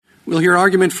We'll hear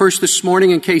argument first this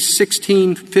morning in Case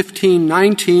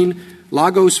 16-1519,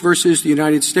 Lagos versus the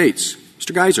United States.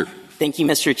 Mr. Geiser. Thank you,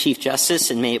 Mr. Chief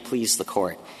Justice, and may it please the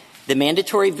Court. The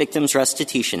Mandatory Victims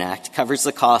Restitution Act covers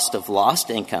the cost of lost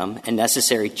income and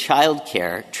necessary child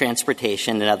care,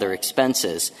 transportation, and other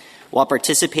expenses while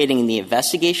participating in the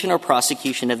investigation or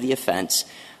prosecution of the offense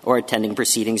or attending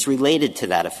proceedings related to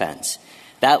that offense.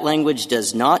 That language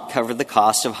does not cover the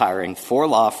cost of hiring 4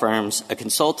 law firms, a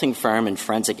consulting firm, and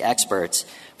forensic experts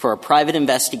for a private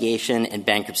investigation and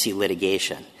bankruptcy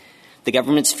litigation. The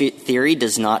government's theory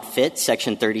does not fit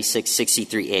Section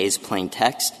 3663A's plain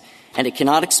text, and it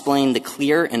cannot explain the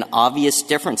clear and obvious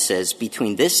differences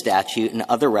between this statute and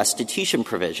other restitution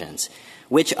provisions,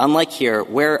 which, unlike here,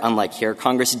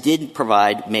 Congress did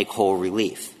provide make-whole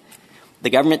relief. The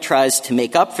government tries to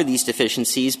make up for these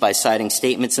deficiencies by citing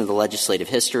statements in the legislative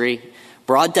history,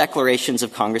 broad declarations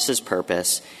of Congress's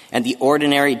purpose, and the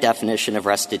ordinary definition of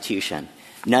restitution.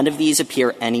 None of these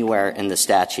appear anywhere in the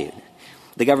statute.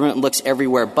 The government looks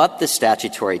everywhere but the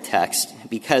statutory text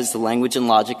because the language and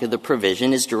logic of the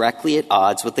provision is directly at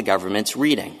odds with the government's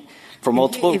reading. For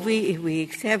multiple If we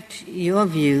accept your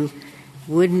view,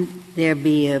 wouldn't there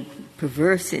be a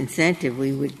perverse incentive?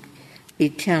 We would be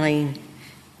telling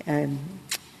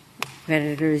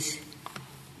creditors,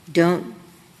 don't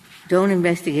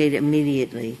investigate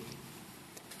immediately.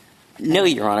 No,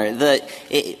 Your Honor.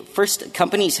 First,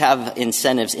 companies have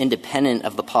incentives independent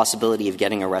of the possibility of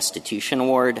getting a restitution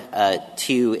award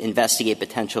to investigate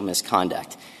potential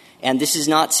misconduct. And this is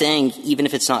not saying, even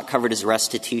if it's not covered as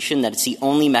restitution, that it's the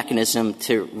only mechanism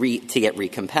to get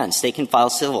recompense. They can file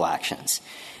civil actions.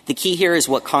 The key here is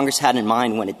what Congress had in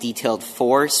mind when it detailed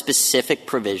 4 specific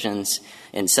provisions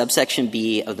in subsection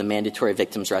B of the Mandatory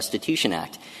Victims Restitution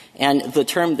Act. And the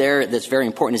term there that's very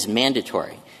important is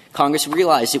mandatory. Congress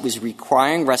realized it was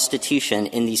requiring restitution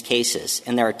in these cases,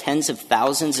 and there are tens of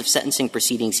thousands of sentencing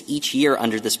proceedings each year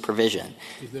under this provision.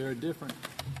 Is there a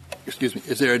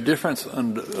difference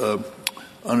under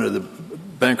the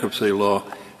bankruptcy law?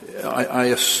 I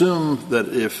assume that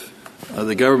if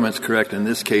the government's correct in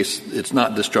this case, it's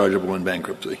not dischargeable in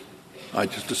bankruptcy. I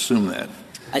just assume that.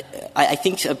 I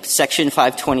think Section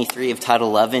 523 of Title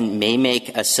 11 may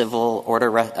make a civil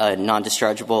order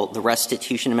non-dischargeable. The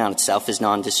restitution amount itself is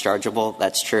non-dischargeable.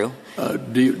 That's true.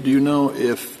 Do you know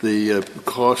if the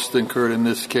cost incurred in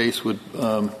this case would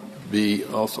be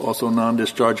also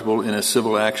non-dischargeable in a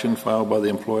civil action filed by the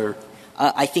employer?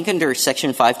 I think under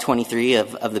Section 523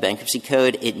 of the Bankruptcy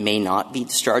Code, it may not be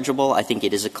dischargeable. I think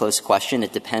it is a close question.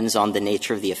 It depends on the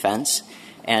nature of the offense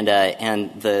and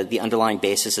the underlying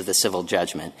basis of the civil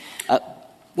judgment.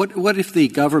 What if the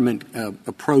government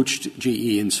approached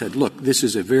GE and said, look, this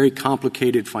is a very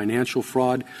complicated financial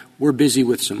fraud. We're busy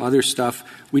with some other stuff.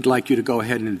 We'd like you to go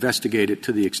ahead and investigate it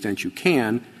to the extent you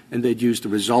can, and they'd use the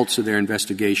results of their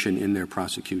investigation in their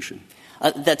prosecution?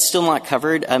 That's still not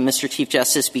covered, Mr. Chief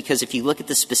Justice, because if you look at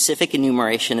the specific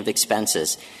enumeration of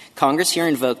expenses, Congress here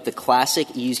invoked the classic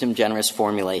Eusdom Generis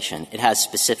formulation. It has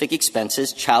specific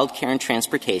expenses, child care and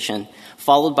transportation,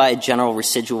 followed by a general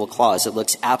residual clause that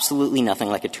looks absolutely nothing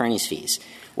like attorney's fees.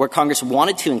 Where Congress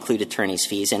wanted to include attorney's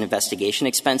fees and investigation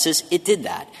expenses, it did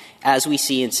that, as we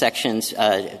see in Sections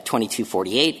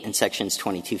 2248 and Sections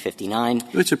 2259.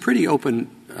 It's a pretty open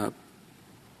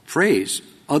phrase.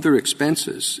 Other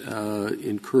expenses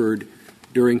incurred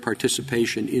during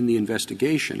participation in the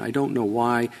investigation. I don't know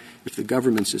why, if the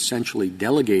government's essentially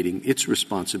delegating its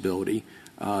responsibility,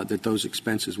 that those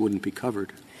expenses wouldn't be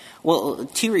covered. Well,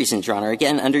 2 reasons, Your Honor.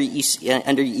 Again, under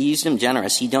Eusdom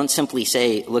Generis, you don't simply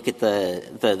say, look at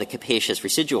the capacious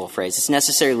residual phrase. It's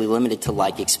necessarily limited to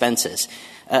like expenses.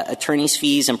 Attorney's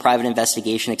fees and private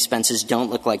investigation expenses don't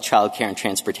look like child care and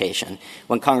transportation.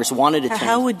 When Congress wanted to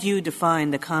How would you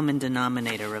define the common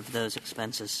denominator of those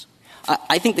expenses?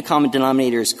 I think the common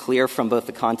denominator is clear from both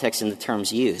the context and the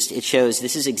terms used. It shows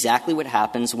this is exactly what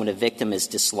happens when a victim is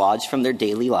dislodged from their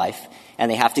daily life and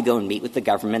they have to go and meet with the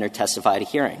government or testify at a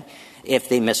hearing. If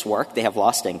they miss work, they have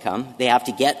lost income. They have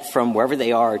to get from wherever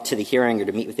they are to the hearing or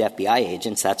to meet with the FBI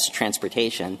agents. That's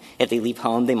transportation. If they leave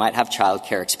home, they might have child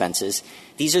care expenses.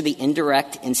 These are the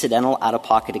indirect, incidental,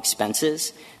 out-of-pocket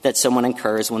expenses that someone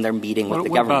incurs when they're meeting with the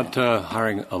government. What about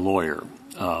hiring a lawyer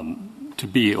to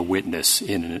be a witness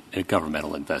in a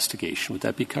governmental investigation? Would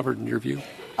that be covered in your view?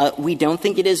 We don't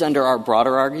think it is under our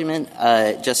broader argument,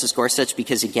 Justice Gorsuch,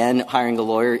 because, again, hiring a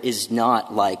lawyer is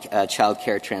not like child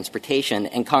care transportation.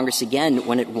 And Congress, again,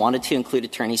 when it wanted to include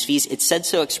attorney's fees, it said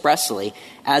so expressly,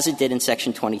 as it did in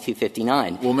Section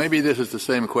 2259. Well, maybe this is the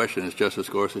same question as Justice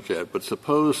Gorsuch had, but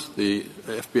suppose the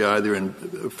FBI,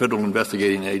 they're a federal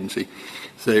investigating agency,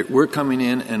 say, we're coming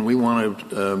in and we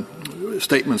want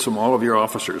statements from all of your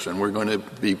officers, and we're going to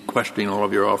be questioning all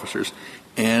of your officers.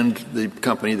 And the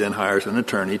company then hires an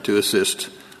attorney to assist.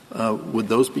 Would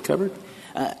those be covered?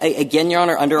 Again, Your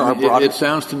Honor, under our broader... It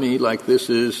sounds to me like this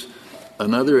is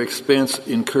another expense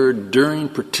incurred during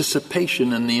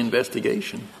participation in the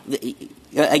investigation.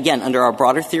 Again, under our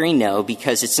broader theory, no,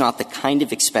 because it's not the kind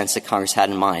of expense that Congress had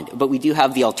in mind. But we do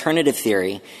have the alternative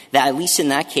theory that, at least in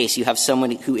that case, you have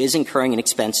someone who is incurring an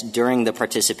expense during the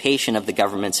participation of the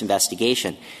government's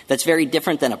investigation. That's very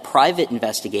different than a private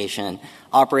investigation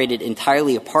operated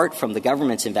entirely apart from the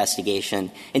government's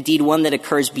investigation, indeed one that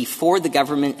occurs before the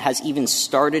government has even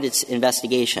started its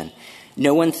investigation.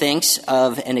 No one thinks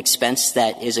of an expense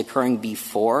that is occurring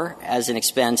before as an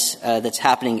expense that's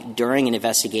happening during an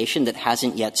investigation that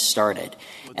hasn't yet started.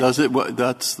 Does it?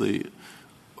 That's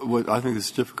what I think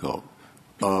is difficult.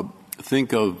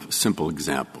 Think of simple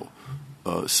example.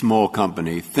 A small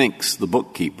company thinks the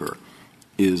bookkeeper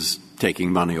is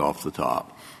taking money off the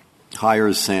top,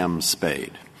 hires Sam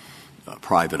Spade,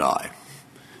 private eye,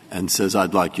 and says,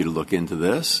 I'd like you to look into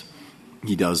this.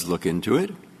 He does look into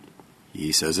it.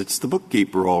 He says it's the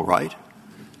bookkeeper, all right.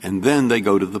 And then they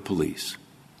go to the police.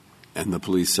 And the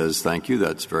police says, thank you,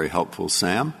 that's very helpful,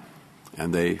 Sam.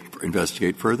 And they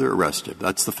investigate further, arrest him.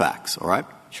 That's the facts, all right?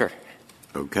 Sure.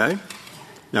 Okay.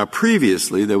 Now,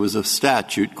 previously, there was a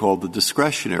statute called the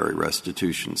discretionary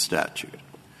restitution statute.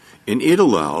 And it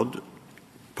allowed,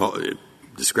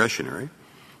 discretionary,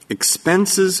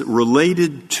 expenses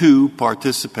related to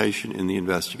participation in the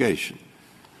investigation.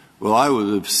 Well, I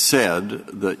would have said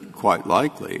that quite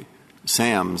likely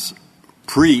Sam's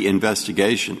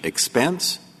pre-investigation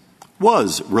expense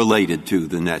was related to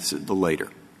the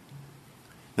later.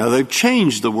 Now, they've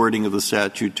changed the wording of the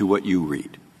statute to what you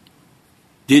read.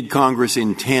 Did Congress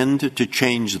intend to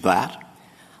change that?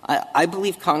 I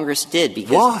believe Congress did.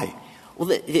 Because why? Well,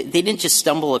 they didn't just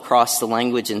stumble across the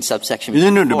language in subsection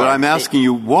No, but I'm asking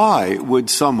you, why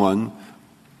would someone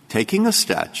taking a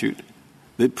statute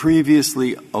that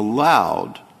previously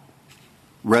allowed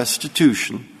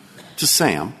restitution to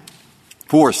Sam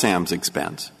for Sam's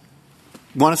expense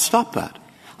want to stop that?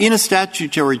 In a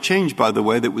statutory change, by the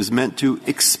way, that was meant to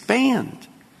expand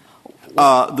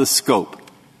the scope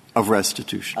of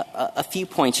restitution. A few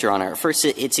points, Your Honor. First,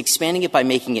 it's expanding it by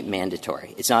making it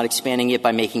mandatory. It's not expanding it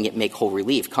by making it make whole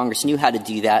relief. Congress knew how to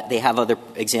do that. They have other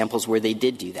examples where they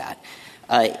did do that.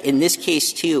 In this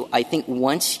case, too, I think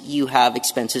once you have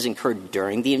expenses incurred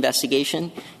during the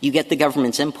investigation, you get the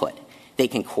government's input. They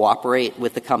can cooperate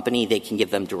with the company. They can give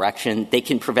them direction. They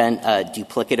can prevent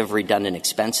duplicative, redundant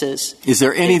expenses. Is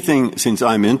there anything, since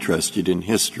I'm interested in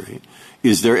history,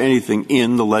 is there anything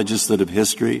in the legislative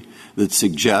history that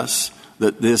suggests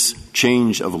that this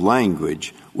change of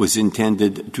language was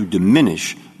intended to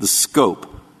diminish the scope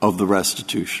of the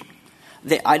restitution?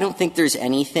 I don't think there's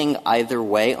anything either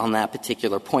way on that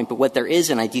particular point. But what there is,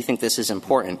 and I do think this is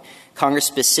important, Congress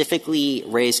specifically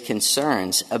raised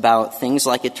concerns about things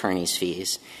like attorney's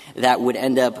fees that would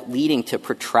end up leading to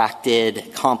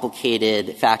protracted,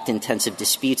 complicated, fact-intensive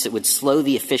disputes that would slow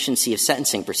the efficiency of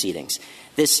sentencing proceedings.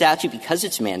 This statute, because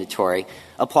it's mandatory,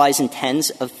 applies in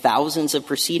tens of thousands of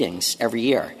proceedings every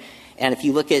year. And if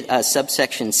you look at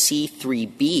subsection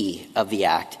C3B of the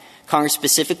Act, Congress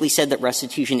specifically said that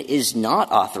restitution is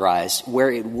not authorized where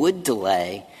it would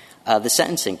delay the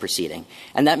sentencing proceeding.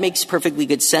 And that makes perfectly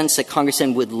good sense that Congress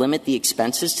then would limit the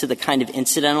expenses to the kind of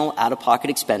incidental, out-of-pocket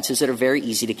expenses that are very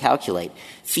easy to calculate.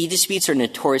 Fee disputes are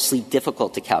notoriously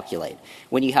difficult to calculate.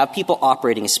 When you have people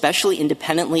operating, especially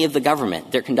independently of the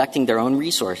government, they're conducting their own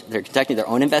they're conducting their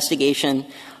own investigation,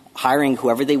 hiring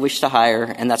whoever they wish to hire,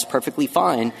 and that's perfectly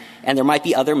fine. And there might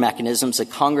be other mechanisms that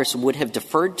Congress would have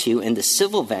deferred to in the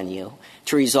civil venue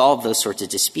to resolve those sorts of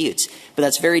disputes. But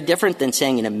that's very different than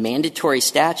saying in a mandatory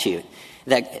statute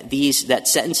that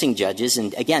sentencing judges,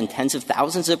 and again, tens of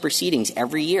thousands of proceedings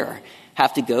every year,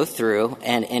 have to go through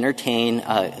and entertain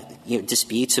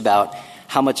disputes about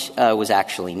how much was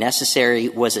actually necessary.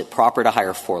 Was it proper to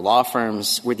hire 4 law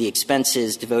firms? Were the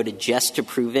expenses devoted just to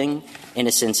proving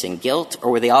innocence and guilt,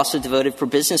 or were they also devoted for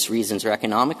business reasons or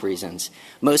economic reasons?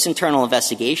 Most internal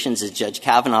investigations, as Judge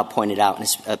Kavanaugh pointed out in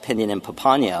his opinion in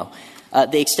Papano,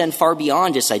 they extend far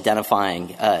beyond just identifying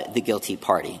the guilty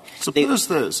party. Suppose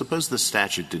the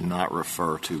statute did not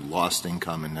refer to lost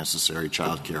income and necessary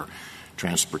child care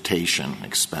transportation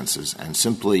expenses and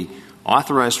simply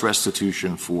authorized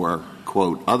restitution for,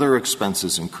 quote, other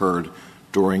expenses incurred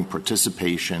during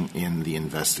participation in the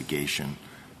investigation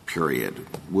period,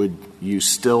 would you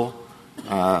still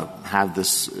have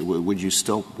this – would you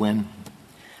still win?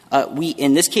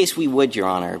 In this case, we would, Your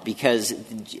Honor, because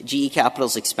GE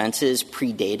Capital's expenses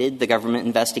predated the government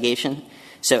investigation.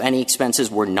 So any expenses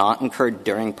were not incurred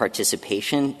during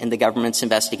participation in the government's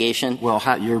investigation. Well,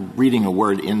 you're reading a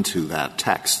word into that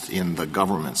text in the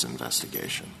government's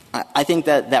investigation. I think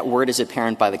that word is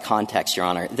apparent by the context, Your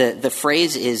Honor. The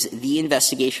phrase is the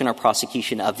investigation or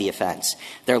prosecution of the offense.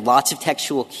 There are lots of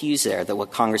textual cues there that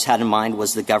what Congress had in mind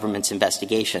was the government's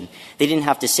investigation. They didn't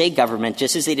have to say government,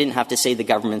 just as they didn't have to say the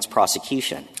government's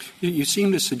prosecution. You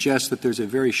seem to suggest that there's a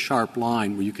very sharp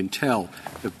line where you can tell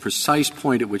the precise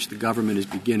point at which the government is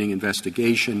beginning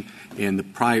investigation and the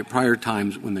prior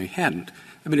times when they hadn't.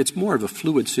 I mean, it's more of a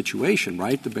fluid situation,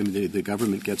 right? The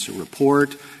government gets a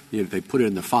report. They put it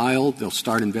in the file. They'll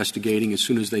start investigating as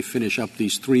soon as they finish up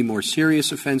these 3 more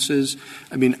serious offenses.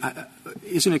 I mean,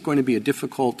 isn't it going to be a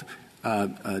difficult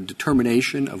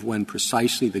determination of when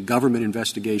precisely the government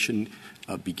investigation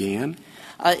began?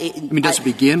 Does it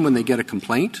begin when they get a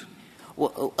complaint?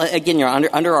 Well, again, Your Honor,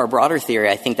 under our broader theory,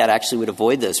 I think that actually would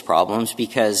avoid those problems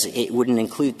because it wouldn't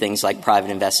include things like private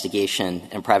investigation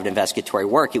and private investigatory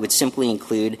work. It would simply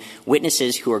include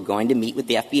witnesses who are going to meet with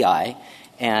the FBI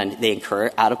and they incur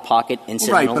out-of-pocket incidental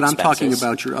expenses. Right, but I'm talking expenses.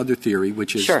 about your other theory,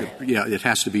 which is Sure. It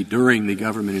has to be during the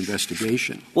government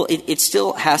investigation. Well, it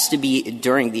still has to be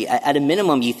during at a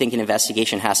minimum, you think an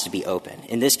investigation has to be open.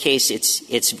 In this case,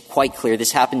 it's quite clear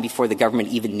this happened before the government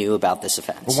even knew about this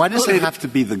offense. Well, why does it have to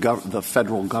be the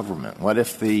federal government? What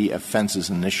if the offense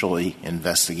is initially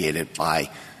investigated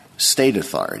by state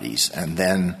authorities and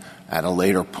then at a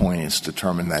later point it's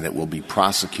determined that it will be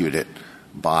prosecuted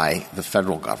by the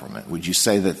federal government? Would you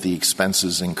say that the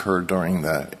expenses incurred during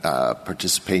the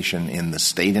participation in the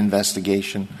state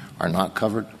investigation are not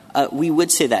covered? We would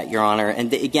say that, Your Honor.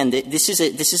 And again, this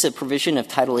is a provision of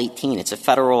Title 18. It's a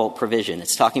federal provision.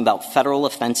 It's talking about federal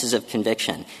offenses of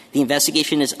conviction. The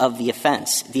investigation is of the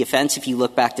offense. The offense, if you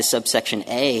look back to subsection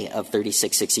A of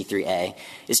 3663A,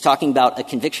 is talking about a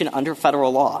conviction under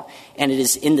federal law. And it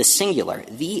is in the singular,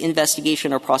 the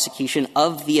investigation or prosecution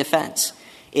of the offense.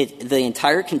 The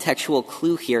entire contextual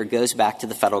clue here goes back to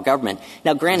the federal government.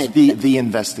 Now, granted, the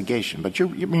investigation, but you're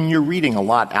reading a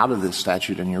lot out of this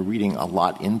statute, and you're reading a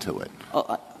lot into it.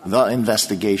 The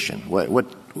investigation.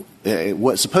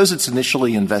 Suppose it's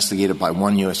initially investigated by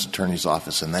one U.S. attorney's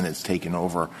office, and then it's taken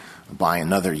over by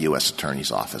another U.S.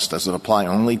 attorney's office. Does it apply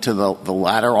only to the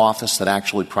latter office that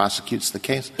actually prosecutes the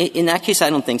case? In that case, I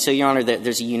don't think so, Your Honor.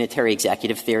 There's a unitary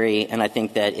executive theory, and I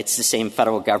think that it's the same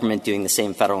federal government doing the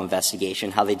same federal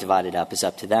investigation. How they divide it up is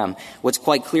up to them. What's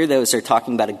quite clear, though, is they're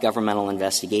talking about a governmental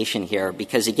investigation here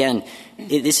because, again,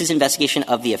 this is investigation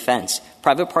of the offense.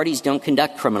 Private parties don't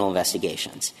conduct criminal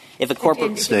investigations. If a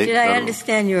corporate state did I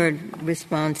understand your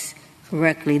response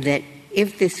correctly that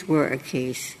if this were a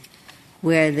case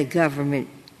where the government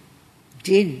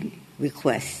did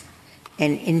request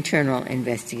an internal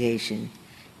investigation,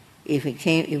 if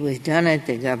it was done at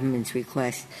the government's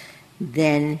request,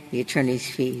 then the attorney's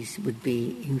fees would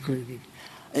be included?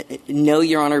 No,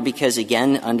 Your Honor, because,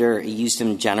 again, under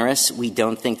Eustem Generis, we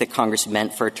don't think that Congress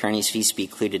meant for attorney's fees to be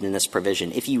included in this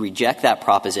provision. If you reject that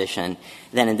proposition,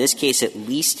 then in this case at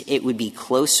least it would be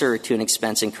closer to an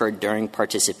expense incurred during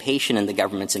participation in the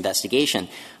government's investigation.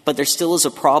 But there still is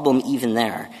a problem even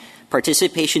there.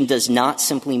 Participation does not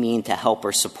simply mean to help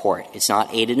or support. It's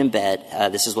not aid and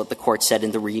abet. This is what the Court said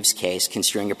in the Reeves case,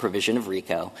 construing a provision of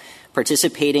RICO.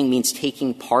 Participating means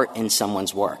taking part in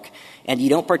someone's work. And you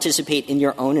don't participate in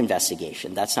your own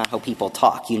investigation. That's not how people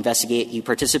talk. You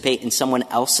participate in someone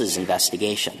else's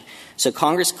investigation. So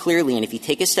Congress clearly, and if you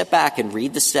take a step back and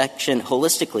read the section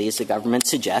holistically, as the government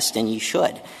suggests, and you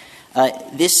should,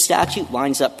 this statute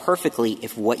lines up perfectly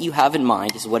if what you have in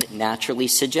mind is what it naturally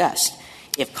suggests.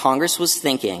 If Congress was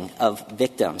thinking of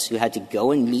victims who had to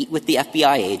go and meet with the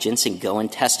FBI agents and go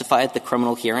and testify at the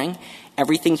criminal hearing,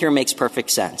 everything here makes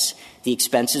perfect sense. The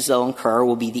expenses they'll incur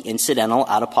will be the incidental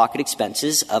out-of-pocket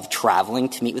expenses of traveling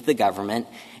to meet with the government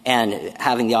and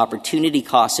having the opportunity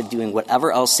costs of doing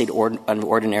whatever else they'd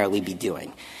ordinarily be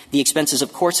doing. The expenses,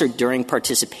 of course, are during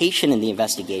participation in the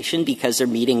investigation because they're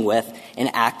meeting with an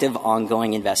active,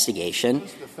 ongoing investigation.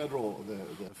 Does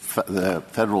the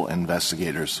federal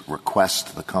investigators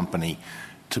request the company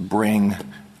to bring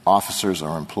officers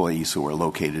or employees who are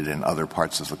located in other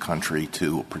parts of the country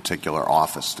to a particular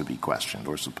office to be questioned?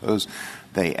 Or suppose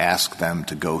they ask them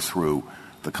to go through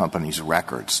the company's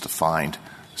records to find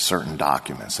certain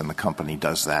documents, and the company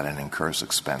does that and incurs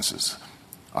expenses.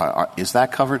 Is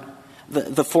that covered?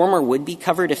 The former would be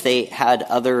covered if they had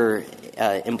other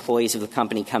employees of the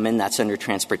company come in. That's under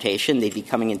transportation. They'd be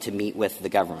coming in to meet with the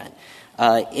government.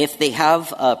 If they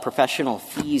have professional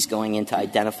fees going into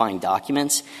identifying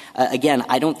documents, again,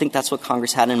 I don't think that's what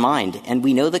Congress had in mind. And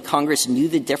we know that Congress knew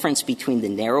the difference between the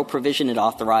narrow provision it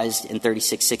authorized in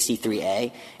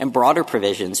 3663A and broader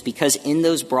provisions, because in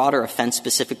those broader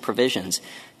offense-specific provisions,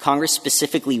 Congress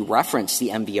specifically referenced the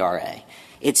MVRA.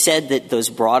 It said that those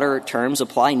broader terms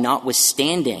apply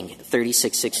notwithstanding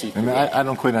 3663A. I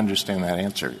don't quite understand that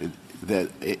answer. That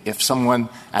if someone,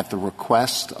 at the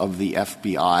request of the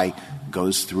FBI,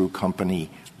 goes through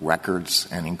company records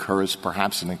and incurs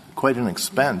perhaps quite an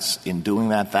expense in doing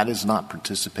that, that is not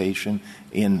participation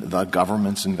in the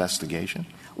government's investigation?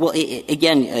 Well,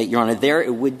 again, Your Honor, there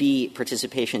it would be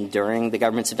participation during the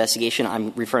government's investigation.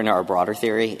 I'm referring to our broader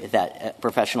theory that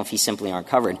professional fees simply aren't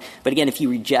covered. But again, if you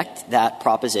reject that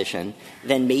proposition,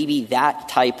 then maybe that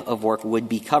type of work would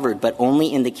be covered, but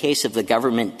only in the case of the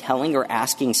government telling or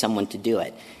asking someone to do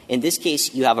it. In this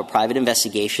case, you have a private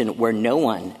investigation where no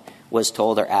one was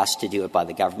told or asked to do it by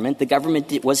the government. The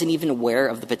government wasn't even aware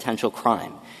of the potential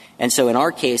crime. And so in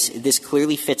our case, this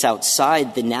clearly fits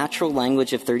outside the natural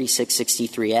language of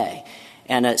 3663A.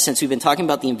 And since we've been talking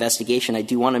about the investigation, I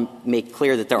do want to make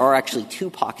clear that there are actually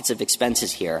two pockets of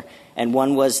expenses here, and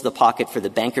one was the pocket for the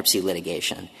bankruptcy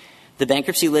litigation. The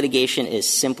bankruptcy litigation is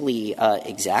simply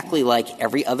exactly like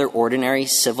every other ordinary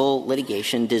civil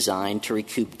litigation designed to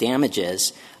recoup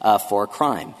damages for a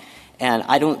crime. And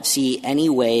I don't see any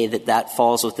way that that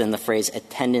falls within the phrase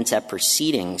attendance at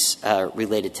proceedings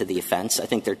related to the offense. I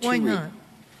think there are two. Why not?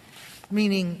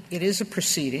 Meaning it is a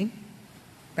proceeding,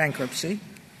 bankruptcy.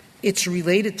 It's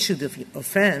related to the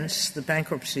offense. The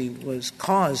bankruptcy was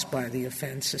caused by the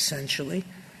offense, essentially.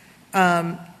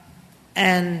 And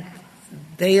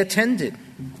they attended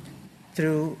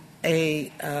through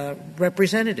a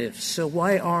representative. So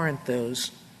why aren't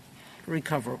those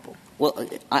recoverable? Well,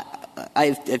 I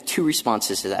have two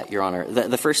responses to that, Your Honor.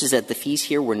 The first is that the fees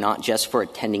here were not just for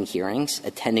attending hearings,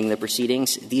 attending the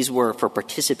proceedings. These were for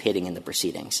participating in the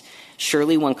proceedings.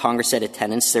 Surely when Congress said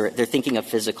attendance, they're thinking of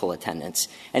physical attendance.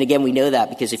 And again, we know that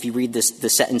because if you read the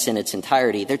sentence in its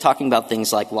entirety, they're talking about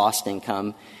things like lost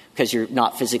income because you're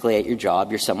not physically at your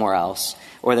job, you're somewhere else.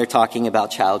 Or they're talking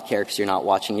about child care because you're not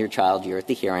watching your child, you're at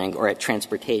the hearing, or at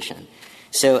transportation.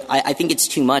 So I think it's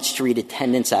too much to read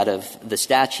attendance out of the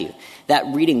statute. That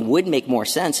reading would make more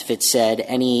sense if it said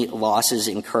any losses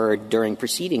incurred during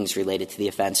proceedings related to the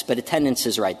offense, but attendance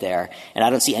is right there. And I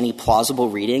don't see any plausible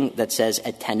reading that says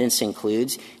attendance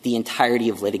includes the entirety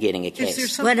of litigating a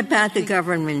case. What about the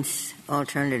government's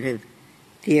alternative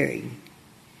theory?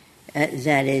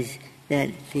 That is, that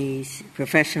these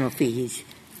professional fees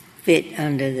fit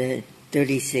under the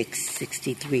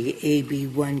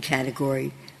 3663AB1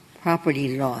 category,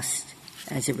 property lost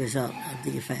as a result of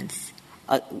the offense?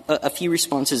 A few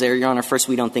responses there, Your Honor. First,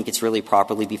 we don't think it's really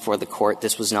properly before the Court.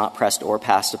 This was not pressed or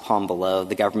passed upon below.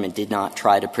 The government did not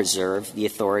try to preserve the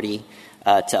authority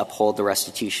to uphold the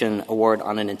restitution award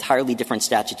on an entirely different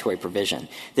statutory provision.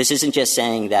 This isn't just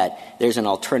saying that there's an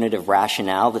alternative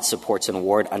rationale that supports an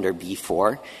award under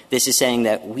B-4. This is saying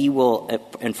that we will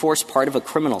enforce part of a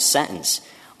criminal sentence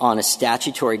on a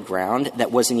statutory ground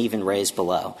that wasn't even raised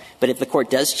below. But if the Court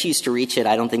does choose to reach it,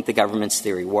 I don't think the government's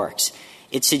theory works.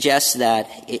 It suggests that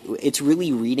it's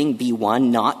really reading B-1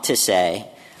 not to say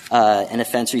an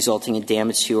offense resulting in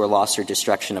damage to or loss or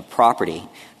destruction of property,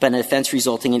 but an offense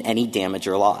resulting in any damage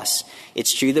or loss.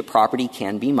 It's true that property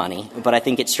can be money, but I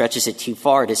think it stretches it too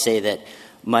far to say that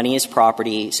money is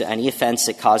property, so any offense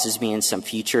that causes me in some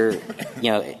future,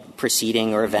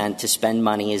 proceeding or event to spend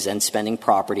money is then spending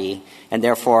property, and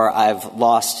therefore I've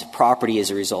lost property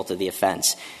as a result of the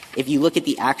offense. If you look at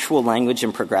the actual language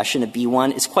and progression of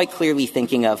B-1, it's quite clearly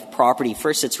thinking of property.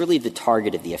 First, it's really the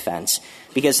target of the offense,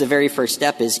 because the very first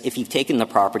step is if you've taken the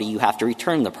property, you have to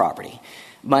return the property.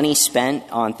 Money spent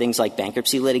on things like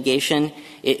bankruptcy litigation,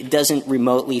 it doesn't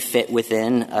remotely fit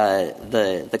within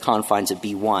the confines of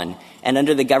B-1. And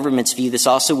under the government's view, this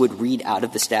also would read out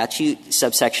of the statute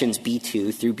subsections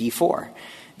B-2 through B-4.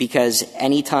 Because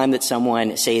any time that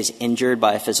someone, say, is injured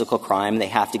by a physical crime, they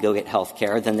have to go get health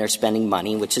care, then they're spending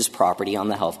money, which is property, on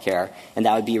the health care, and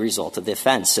that would be a result of the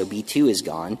offense. So B-2 is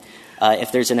gone.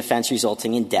 If there's an offense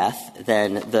resulting in death,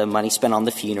 then the money spent on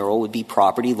the funeral would be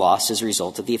property lost as a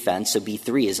result of the offense, so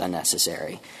B-3 is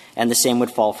unnecessary. And the same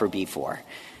would fall for B-4.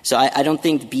 So I don't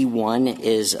think B-1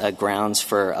 is grounds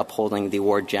for upholding the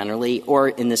award generally, or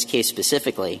in this case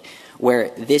specifically,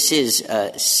 where this is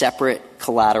a separate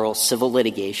collateral civil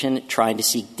litigation trying to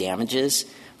seek damages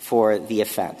for the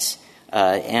offense.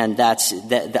 And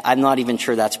I'm not even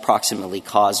sure that's proximately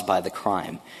caused by the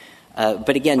crime.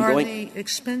 But again, Are the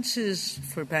expenses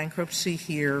for bankruptcy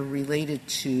here related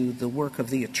to the work of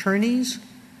the attorneys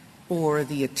or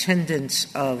the attendance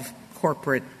of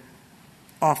corporate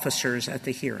officers at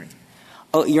the hearing?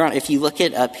 Oh, Your Honor, if you look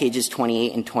at pages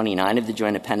 28 and 29 of the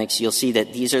Joint Appendix, you'll see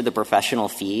that these are the professional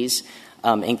fees,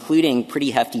 including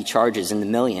pretty hefty charges in the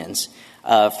millions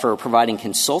for providing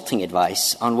consulting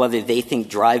advice on whether they think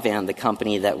Dryvan, the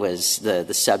company that was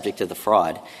the subject of the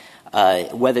fraud,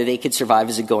 whether they could survive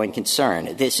as a going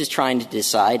concern. This is trying to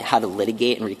decide how to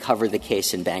litigate and recover the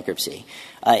case in bankruptcy.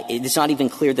 It's not even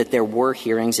clear that there were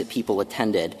hearings that people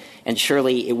attended, and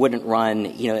surely it wouldn't run,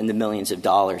 in the millions of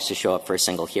dollars to show up for a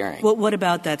single hearing. Well, what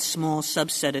about that small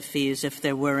subset of fees, if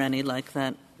there were any like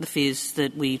that, the fees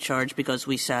that we charge because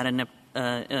we sat in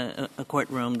a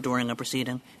courtroom during a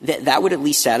proceeding? That would at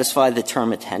least satisfy the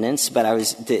term attendance, but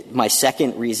my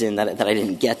second reason that I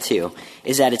didn't get to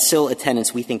is that it's still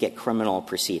attendance, we think, at criminal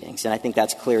proceedings. And I think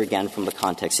that's clear, again, from the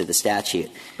context of the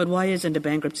statute. But why isn't a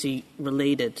bankruptcy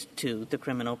related to the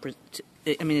criminal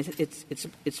I mean,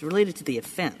 it's related to the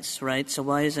offense, right? So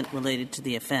why isn't it related to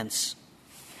the offense?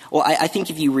 Well, I think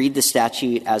if you read the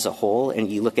statute as a whole and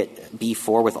you look at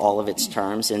B-4 with all of its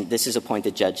terms, and this is a point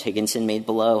that Judge Higginson made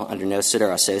below under nocet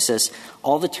or ossosis,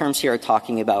 all the terms here are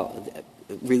talking about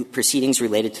proceedings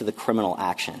related to the criminal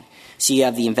action. So you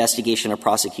have the investigation or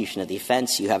prosecution of the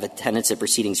offense. You have attendance at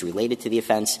proceedings related to the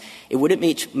offense. It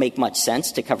wouldn't make much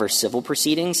sense to cover civil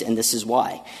proceedings, and this is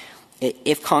why.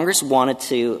 If Congress wanted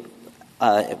to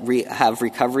have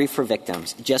recovery for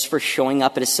victims just for showing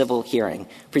up at a civil hearing,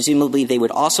 presumably they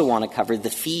would also want to cover the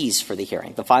fees for the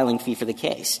hearing, the filing fee for the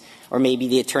case, or maybe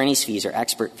the attorney's fees or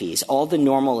expert fees, all the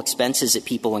normal expenses that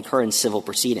people incur in civil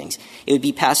proceedings. It would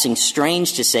be passing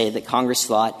strange to say that Congress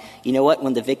thought, you know what,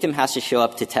 when the victim has to show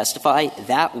up to testify,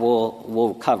 that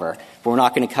we'll cover, but we're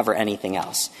not going to cover anything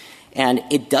else. And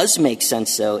it does make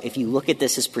sense, though, if you look at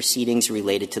this as proceedings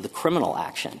related to the criminal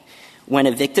action. When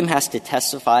a victim has to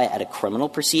testify at a criminal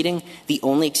proceeding, the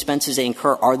only expenses they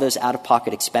incur are those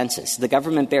out-of-pocket expenses. The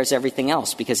government bears everything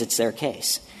else because it's their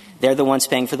case. They're the ones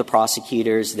paying for the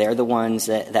prosecutors. They're the ones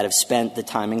that have spent the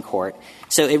time in court.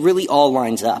 So it really all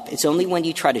lines up. It's only when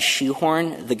you try to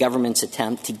shoehorn the government's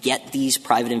attempt to get these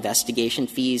private investigation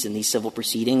fees and these civil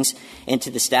proceedings into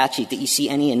the statute that you see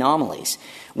any anomalies.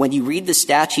 When you read the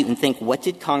statute and think, what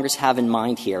did Congress have in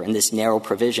mind here in this narrow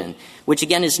provision, which,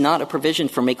 again, is not a provision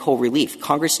for make-whole relief.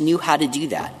 Congress knew how to do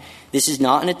that. This is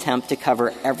not an attempt to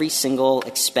cover every single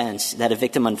expense that a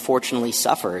victim unfortunately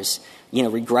suffers,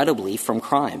 regrettably, from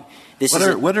crime.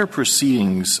 What are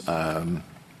proceedings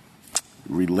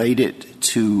related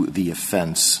to the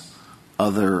offense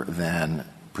other than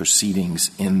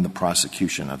proceedings in the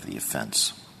prosecution of the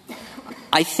offense?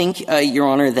 I think, Your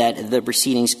Honor, that the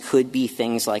proceedings could be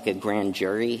things like a grand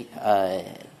jury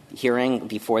hearing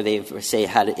before they've, say,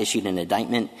 had issued an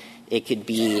indictment. It could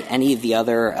be any of the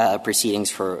other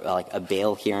proceedings for, like, a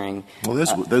bail hearing. Well,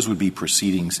 those would be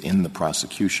proceedings in the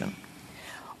prosecution.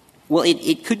 Well,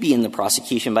 it could be in the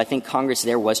prosecution, but I think Congress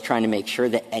there was trying to make sure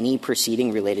that any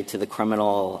proceeding related to the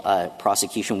criminal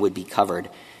prosecution would be covered.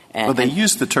 Well, they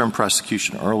used the term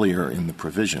prosecution earlier in the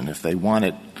provision. If they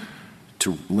wanted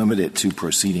to limit it to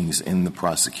proceedings in the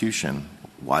prosecution,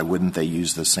 why wouldn't they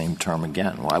use the same term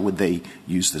again? Why would they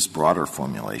use this broader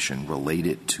formulation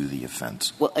related to the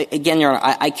offense? Well, again, Your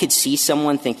Honor, I could see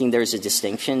someone thinking there's a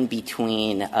distinction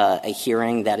between a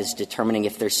hearing that is determining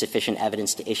if there's sufficient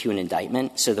evidence to issue an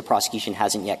indictment, so the prosecution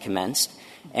hasn't yet commenced,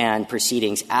 and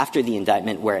proceedings after the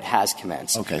indictment where it has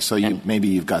commenced. Okay, so maybe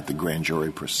you've got the grand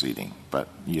jury proceeding, but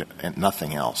and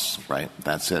nothing else, right?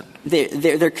 That's it?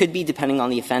 There could be, depending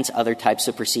on the offense, other types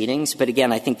of proceedings. But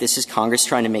again, I think this is Congress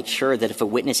trying to make sure that if a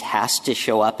witness has to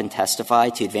show up and testify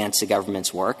to advance the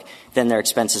government's work, then their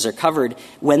expenses are covered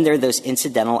when they're those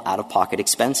incidental out-of-pocket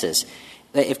expenses.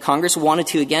 If Congress wanted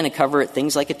to, again, cover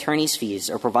things like attorney's fees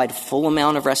or provide full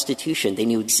amount of restitution, they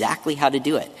knew exactly how to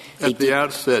do it. At the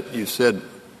outset, you said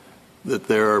that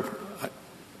there are,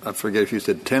 I forget if you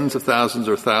said tens of thousands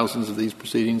or thousands of these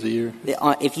proceedings a year?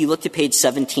 If you look to page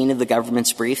 17 of the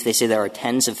government's brief, they say there are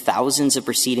tens of thousands of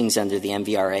proceedings under the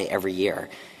MVRA every year,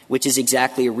 which is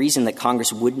exactly a reason that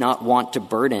Congress would not want to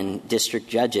burden district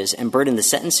judges and burden the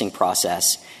sentencing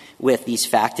process with these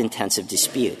fact-intensive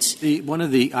disputes. One of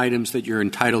the items that you're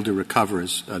entitled to recover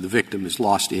as the victim is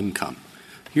lost income.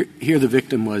 Here the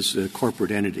victim was a corporate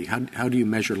entity. How do you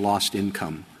measure lost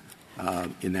income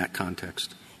in that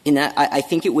context? In that, I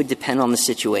think it would depend on the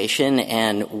situation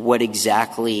and what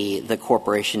exactly the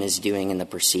corporation is doing in the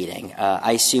proceeding.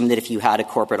 I assume that if you had a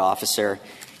corporate officer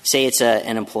Say it's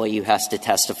an employee who has to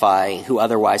testify who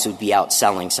otherwise would be out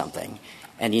selling something,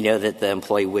 and you know that the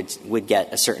employee would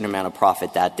get a certain amount of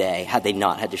profit that day had they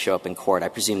not had to show up in court. I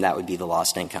presume that would be the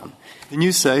lost income. Can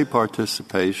you say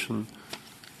participation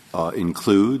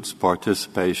includes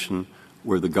participation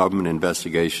where the government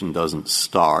investigation doesn't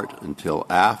start until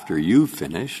after you've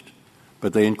finished,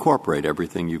 but they incorporate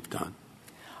everything you've done?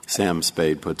 Sam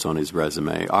Spade puts on his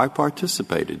resume, I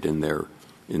participated in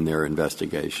their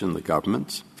investigation, the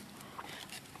government's.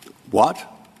 What?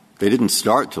 They didn't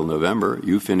start till November.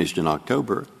 You finished in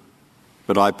October.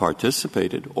 But I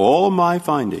participated. All my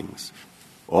findings,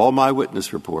 all my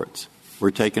witness reports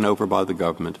were taken over by the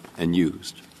government and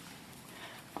used.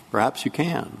 Perhaps you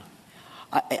can.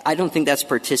 I don't think that's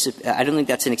I don't think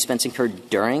that's an expense incurred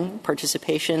during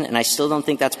participation, and I still don't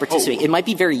think that's participating. It might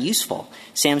be very useful.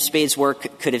 Sam Spade's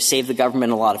work could have saved the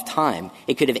government a lot of time.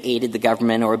 It could have aided the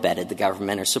government or abetted the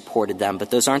government or supported them, but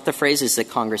those aren't the phrases that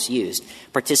Congress used.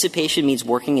 Participation means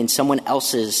working in someone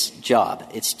else's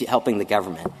job. It's helping the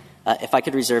government. If I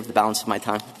could reserve the balance of my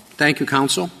time. Thank you,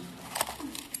 counsel.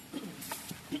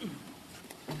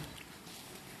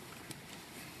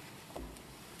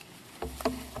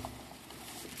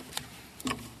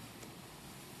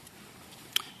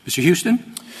 Mr. Houston.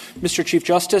 Mr. Chief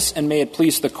Justice, and may it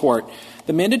please the Court,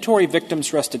 the Mandatory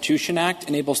Victims Restitution Act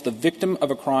enables the victim of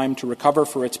a crime to recover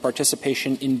for its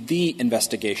participation in the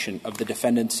investigation of the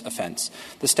defendant's offense.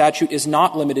 The statute is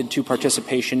not limited to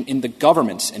participation in the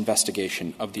government's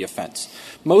investigation of the offense.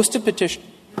 Most of petition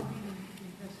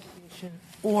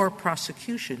or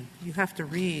prosecution, you have to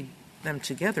read them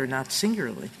together, not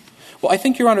singularly. Well, I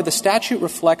think, Your Honor, the statute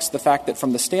reflects the fact that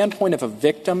from the standpoint of a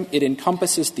victim, it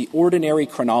encompasses the ordinary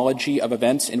chronology of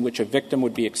events in which a victim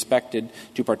would be expected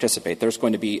to participate. There's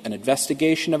going to be an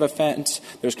investigation of offense.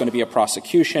 There's going to be a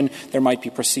prosecution. There might be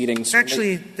proceedings.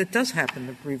 Actually, that does happen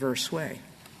the reverse way.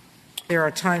 There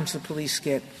are times the police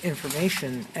get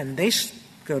information and they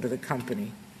go to the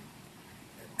company.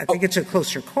 I think it's a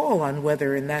closer call on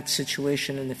whether in that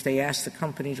situation, and if they ask the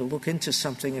company to look into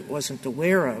something it wasn't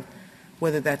aware of,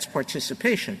 whether that's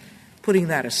participation. Putting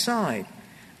that aside,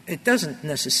 it doesn't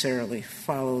necessarily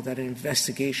follow that an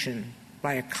investigation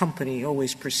by a company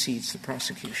always precedes the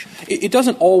prosecution. It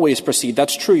doesn't always proceed.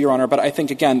 That's true, Your Honor. But I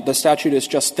think, again, the statute is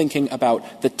just thinking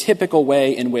about the typical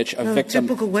way in which a victim —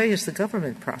 the typical way is the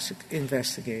government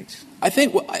investigates. I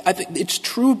think it's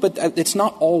true, but it's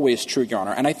not always true, Your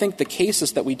Honor. And I think the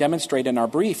cases that we demonstrate in our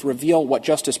brief reveal what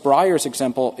Justice Breyer's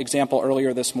example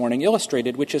earlier this morning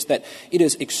illustrated, which is that it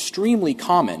is extremely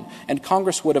common, and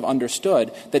Congress would have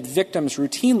understood, that victims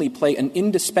routinely play an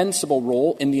indispensable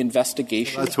role in the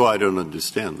investigation. That's why I don't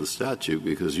understand the statute,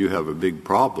 because you have a big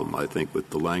problem, I think, with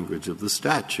the language of the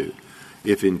statute.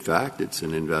 If, in fact, it's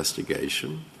an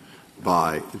investigation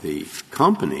by the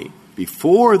company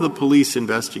before the police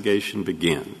investigation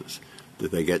begins, do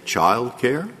they get child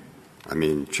care? I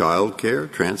mean, child care,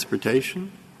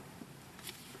 transportation?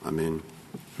 I mean,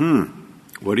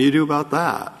 what do you do about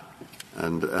that?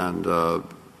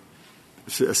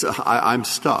 So I'm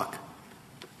stuck.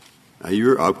 Now,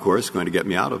 you're, of course, going to get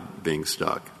me out of being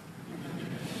stuck.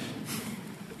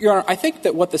 Your Honor, I think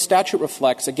that what the statute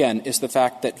reflects, again, is the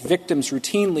fact that victims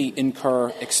routinely incur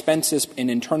expenses in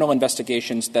internal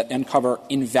investigations that uncover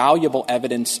invaluable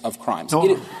evidence of crimes.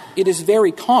 It is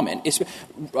very common.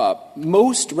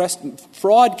 Most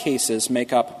fraud cases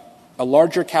make up a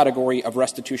larger category of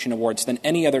restitution awards than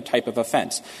any other type of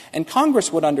offense. And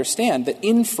Congress would understand that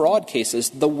in fraud cases,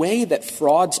 the way that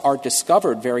frauds are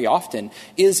discovered very often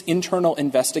is internal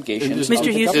investigations.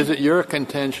 Mr. Houston. Is it your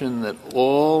contention that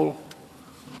all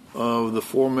of the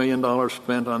 $4 million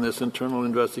spent on this internal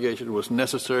investigation was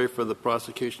necessary for the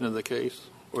prosecution of the case,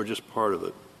 or just part of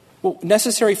it? Well,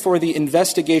 necessary for the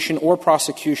investigation or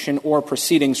prosecution or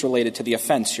proceedings related to the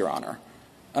offense, Your Honor.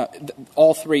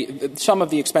 All three. Some of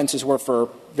the expenses were for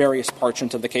various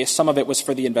portions of the case. Some of it was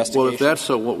for the investigation. Well, if that's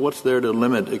so, what's there to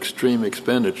limit extreme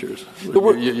expenditures?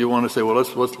 You want to say, well,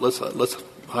 let's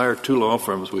hire 2 law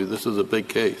firms. This is a big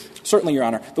case. Certainly, Your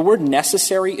Honor. The word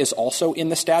necessary is also in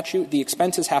the statute. The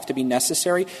expenses have to be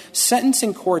necessary.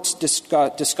 Sentencing courts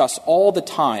discuss all the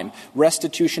time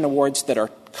restitution awards that are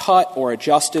cut or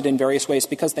adjusted in various ways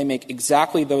because they make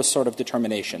exactly those sort of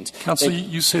determinations. Counsel,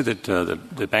 you say that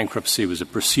the bankruptcy was a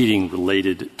proceeding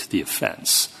related to the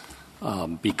offense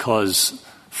because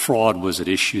fraud was at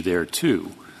issue there,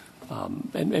 too.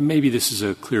 And maybe this is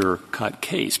a clearer-cut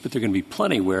case, but there are going to be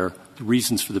plenty where the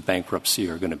reasons for the bankruptcy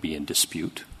are going to be in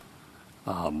dispute.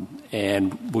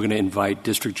 And we're going to invite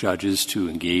district judges to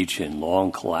engage in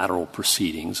long collateral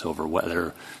proceedings over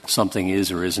whether something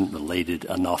is or isn't related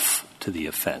enough to the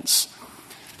offense.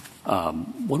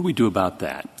 What do we do about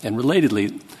that? And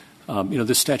relatedly,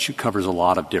 this statute covers a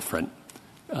lot of different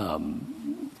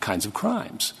kinds of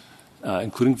crimes,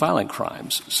 including violent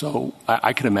crimes. So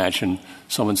I can imagine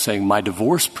someone saying my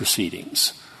divorce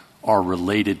proceedings are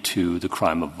related to the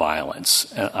crime of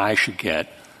violence, and I should get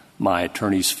my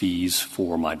attorney's fees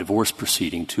for my divorce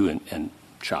proceeding too, and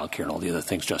child care and all the other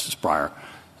things Justice Breyer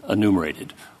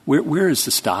enumerated. Where is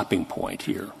the stopping point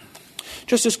here?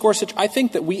 Justice Gorsuch, I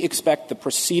think that we expect the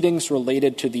proceedings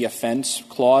related to the offense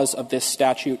clause of this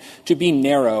statute to be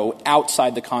narrow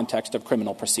outside the context of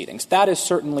criminal proceedings. That is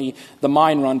certainly the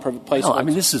mine run place. No, I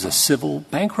mean, this is a civil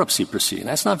bankruptcy proceeding.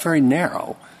 That's not very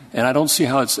narrow. And I don't see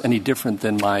how it's any different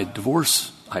than my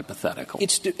divorce hypothetical.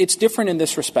 It's different in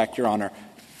this respect, Your Honor.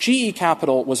 GE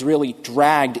Capital was really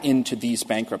dragged into these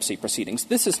bankruptcy proceedings.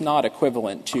 This is not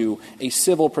equivalent to a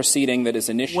civil proceeding that is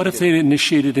initiated. What if they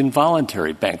initiated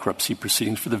involuntary bankruptcy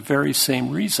proceedings for the very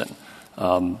same reason?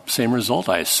 Same result,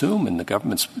 I assume, in the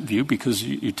government's view, because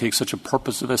you take such a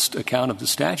purposivist account of the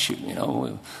statute.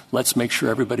 Let's make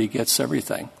sure everybody gets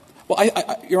everything. Well,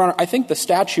 Your Honor, I think the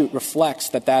statute reflects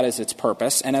that is its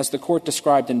purpose. And as the Court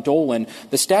described in Dolan,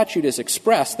 the statute is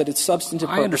expressed that its substantive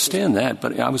purpose. I understand that,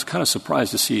 but I was kind of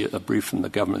surprised to see a brief from the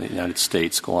government of the United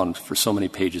States go on for so many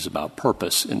pages about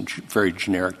purpose in very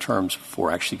generic terms before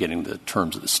actually getting the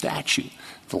terms of the statute,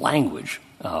 the language.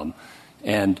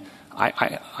 And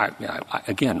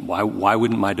again, why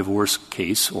wouldn't my divorce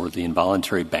case or the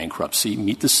involuntary bankruptcy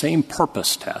meet the same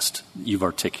purpose test you've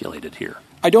articulated here?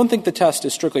 I don't think the test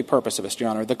is strictly purposivist, Your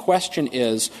Honor. The question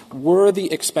is, were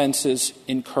the expenses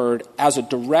incurred as a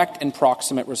direct and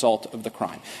proximate result of the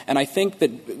crime? And I think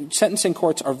that sentencing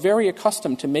courts are very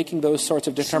accustomed to making those sorts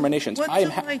of determinations. So what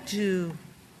do I do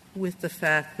with the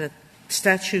fact that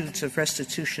statutes of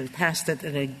restitution passed at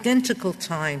an identical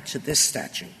time to this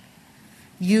statute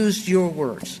used your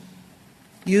words,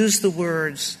 used the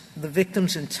words, the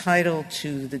victim's entitled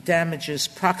to the damages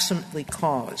proximately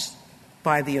caused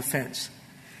by the offense?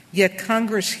 Yet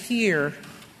Congress here,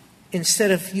 instead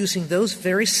of using those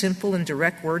very simple and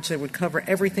direct words that would cover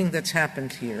everything that's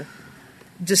happened here,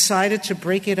 decided to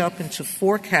break it up into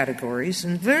 4 categories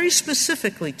and very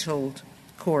specifically told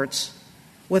courts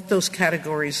what those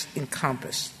categories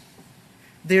encompass.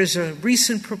 There's a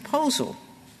recent proposal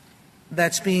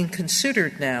that's being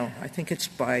considered now, I think it's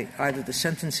by either the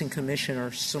Sentencing Commission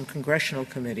or some congressional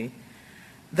committee,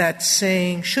 that's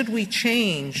saying, should we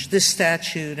change this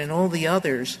statute and all the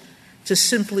others to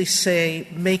simply say,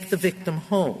 make the victim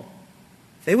whole?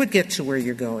 They would get to where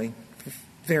you're going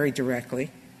very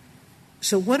directly.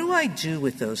 So what do I do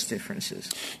with those differences?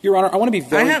 Your Honor, I want to be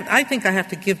very... I think I have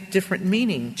to give different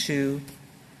meaning to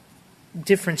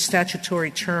different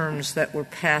statutory terms that were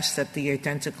passed at the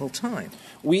identical time.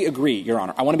 We agree, Your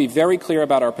Honor. I want to be very clear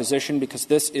about our position because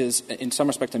this is, in some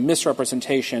respect, a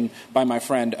misrepresentation by my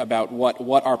friend about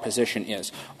what our position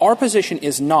is. Our position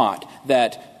is not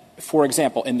that, for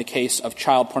example, in the case of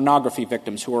child pornography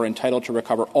victims who are entitled to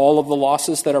recover all of the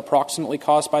losses that are proximately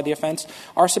caused by the offense,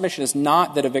 our submission is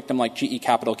not that a victim like GE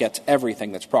Capital gets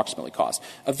everything that's proximately caused.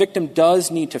 A victim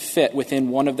does need to fit within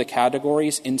one of the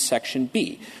categories in Section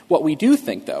B. What we do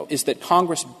think, though, is that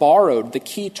Congress borrowed the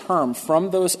key term from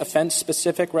those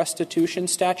offense-specific restitution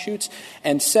statutes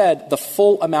and said the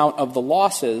full amount of the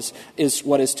losses is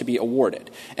what is to be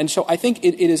awarded. And so I think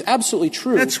it is absolutely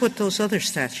true. That's what those other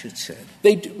statutes said.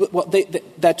 They do. Well,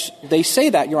 they say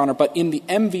that, Your Honor, but in the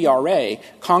MVRA,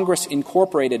 Congress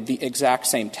incorporated the exact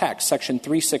same text, Section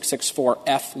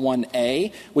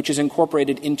 3664F1A, which is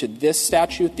incorporated into this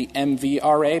statute, the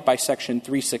MVRA, by Section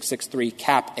 3663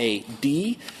 Cap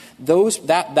A-D.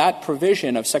 That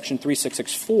provision of Section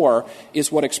 3664 is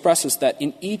what expresses that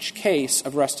in each case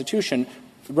of restitution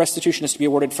is to be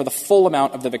awarded for the full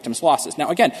amount of the victim's losses. Now,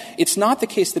 again, it's not the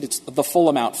case that it's the full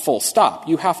amount full stop.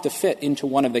 You have to fit into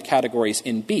one of the categories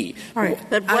in B. All right.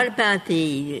 But what about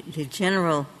the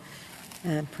general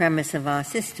premise of our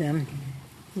system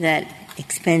that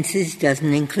expenses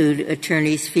doesn't include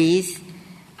attorney's fees,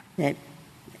 that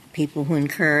people who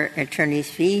incur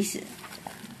attorney's fees,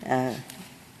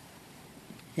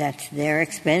 that's their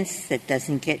expense, that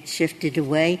doesn't get shifted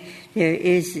away? There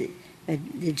is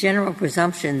the general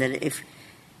presumption that if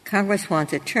Congress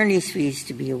wants attorney's fees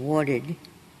to be awarded,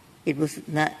 it will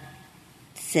not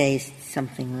say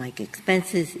something like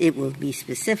expenses. It will be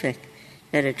specific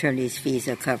that attorney's fees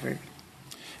are covered.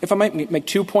 If I might make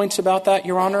 2 points about that,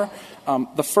 Your Honor.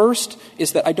 The first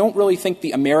is that I don't really think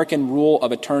the American rule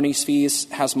of attorney's fees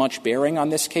has much bearing on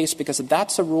this case, because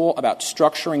that's a rule about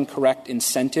structuring correct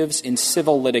incentives in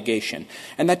civil litigation.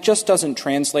 And that just doesn't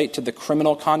translate to the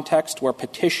criminal context where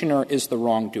petitioner is the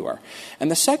wrongdoer.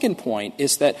 And the second point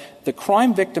is that the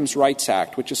Crime Victims' Rights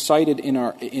Act, which is cited in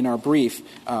our brief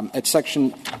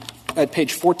at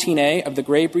page 14A of the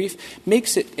Gray brief,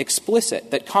 makes it explicit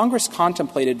that Congress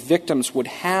contemplated victims would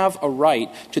have a right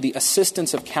to the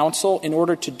assistance of counsel in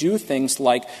order to do things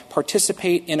like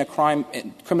participate in a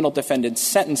criminal defendant's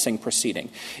sentencing proceeding.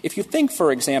 If you think,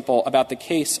 for example, about the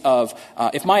case of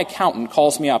if my accountant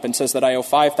calls me up and says that I owe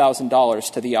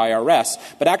 $5,000 to the IRS,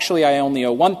 but actually I only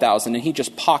owe $1,000 and he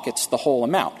just pockets the whole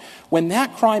amount. When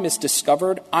that crime is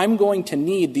discovered, I'm going to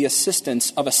need the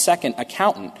assistance of a second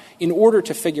accountant in order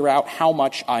to figure out how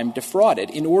much I'm defrauded,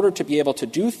 in order to be able to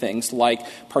do things like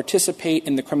participate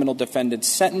in the criminal defendant's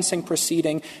sentencing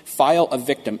proceeding, file a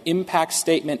victim impact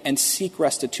statement, and seek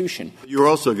restitution. You're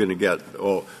also going to get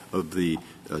all of the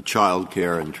child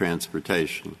care and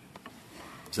transportation.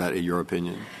 Is that in your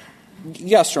opinion?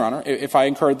 Yes, Your Honor. If I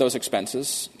incurred those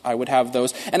expenses, I would have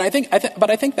those. And I think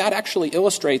that actually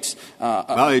illustrates.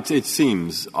 Well, it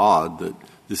seems odd that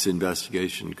this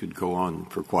investigation could go on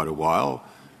for quite a while,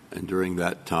 and during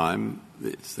that time,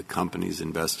 it's the company's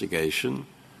investigation.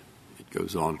 It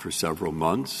goes on for several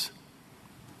months.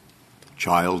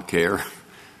 Child care.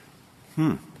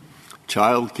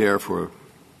 Child care for,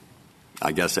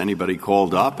 I guess, anybody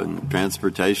called up, and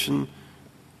transportation.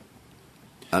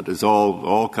 That is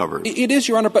all covered. It is,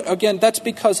 Your Honor, but again, that's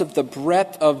because of the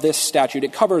breadth of this statute.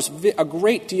 It covers a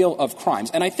great deal of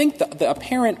crimes. And I think the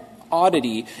apparent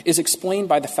oddity is explained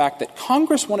by the fact that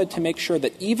Congress wanted to make sure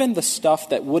that even the stuff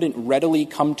that wouldn't readily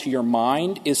come to your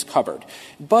mind is covered.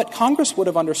 But Congress would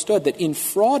have understood that in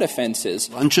fraud offenses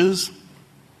 — Lunches?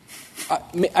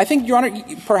 I think, Your Honor,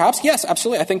 perhaps, yes,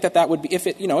 absolutely. I think that would be,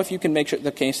 if you can make sure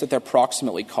the case that they're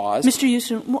proximately caused. Mr.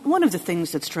 Houston, one of the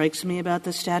things that strikes me about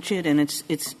this statute, and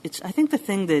it's I think the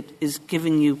thing that is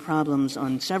giving you problems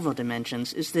on several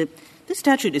dimensions, is that this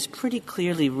statute is pretty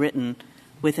clearly written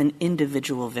with an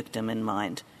individual victim in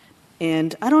mind.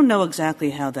 And I don't know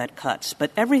exactly how that cuts,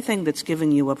 but everything that's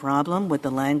giving you a problem with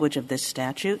the language of this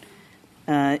statute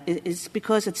is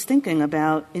because it's thinking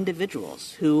about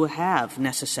individuals who have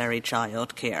necessary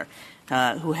child care,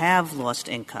 who have lost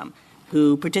income,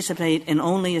 who participate in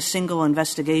only a single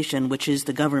investigation, which is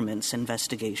the government's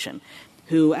investigation,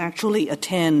 who actually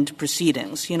attend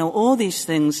proceedings. All these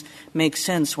things make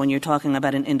sense when you're talking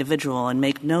about an individual and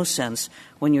make no sense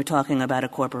when you're talking about a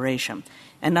corporation.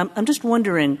 And I'm just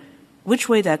wondering which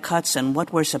way that cuts and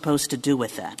what we're supposed to do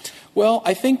with that. Well,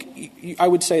 I think I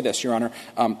would say this, Your Honor.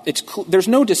 There's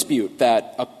no dispute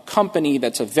that a company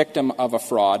that's a victim of a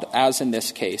fraud, as in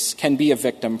this case, can be a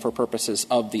victim for purposes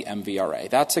of the MVRA.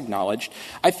 That's acknowledged.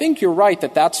 I think you're right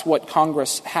that that's what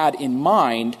Congress had in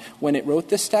mind when it wrote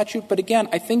this statute. But again,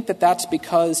 I think that that's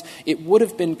because it would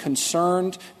have been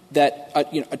concerned that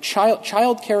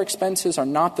child care expenses are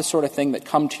not the sort of thing that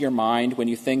come to your mind when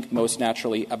you think most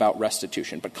naturally about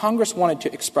restitution. But Congress wanted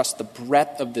to express the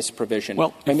breadth of this provision.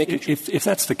 Well, if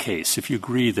that's the case, if you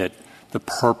agree that the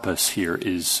purpose here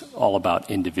is all about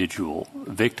individual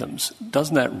victims,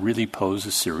 doesn't that really pose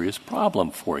a serious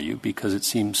problem for you? Because it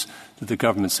seems that the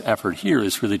government's effort here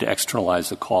is really to externalize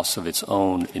the costs of its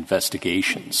own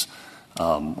investigations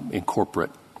in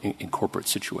corporate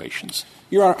situations.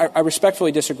 Your Honor, I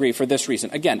respectfully disagree for this reason.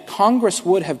 Again, Congress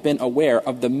would have been aware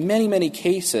of the many, many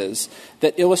cases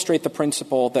that illustrate the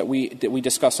principle that we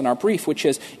discuss in our brief, which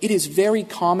is it is very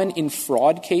common in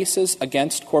fraud cases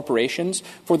against corporations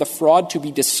for the fraud to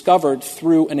be discovered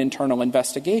through an internal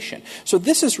investigation. So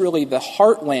this is really the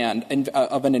heartland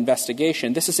of an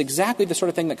investigation. This is exactly the sort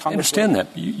of thing that Congress I understand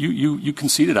that. You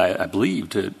conceded, I believe,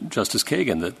 to Justice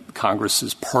Kagan that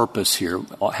Congress's purpose here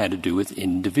had to do with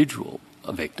individual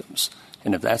victims.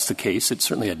 And if that's the case, it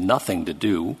certainly had nothing to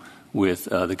do with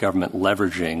the government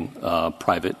leveraging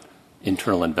private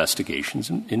internal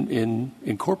investigations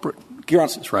in corporate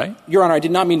cases, right? Your Honor, I did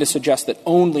not mean to suggest that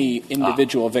only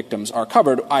individual victims are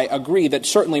covered. I agree that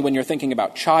certainly when you're thinking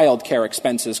about child care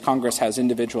expenses, Congress has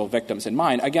individual victims in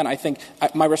mind. Again, I think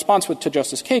my response to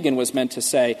Justice Kagan was meant to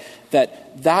say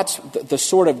that that's the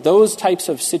sort of those types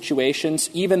of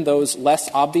situations, even those less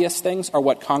obvious things, are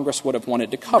what Congress would have wanted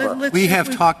to cover. We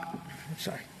have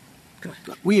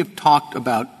talked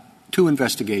about two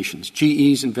investigations,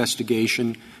 GE's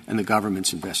investigation and the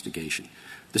government's investigation.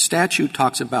 The statute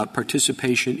talks about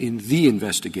participation in the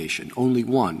investigation, only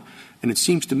one. And it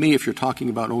seems to me if you're talking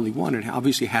about only one, it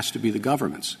obviously has to be the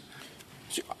government's.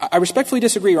 I respectfully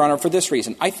disagree, Your Honor, for this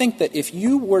reason. I think that if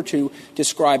you were to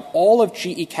describe all of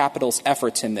GE Capital's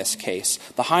efforts in this case,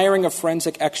 the hiring of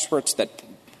forensic experts that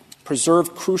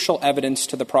preserved crucial evidence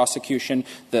to the prosecution,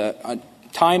 the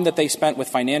time that they spent with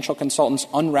financial consultants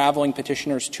unraveling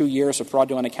petitioners' 2 years of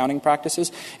fraudulent accounting practices,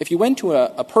 if you went to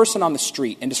a person on the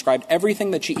street and described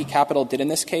everything that GE Capital did in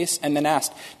this case and then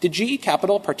asked, did GE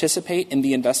Capital participate in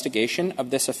the investigation of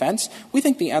this offense, we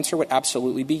think the answer would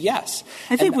absolutely be yes.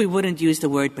 I think we wouldn't use the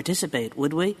word participate,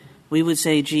 would we? We would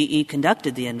say GE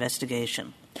conducted the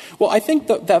investigation. Well, I think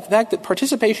the fact that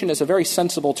participation is a very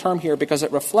sensible term here because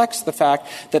it reflects the fact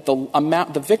that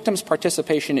the victim's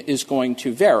participation is going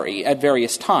to vary at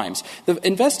various times. The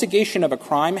investigation of a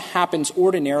crime happens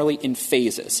ordinarily in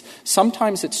phases.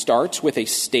 Sometimes it starts with a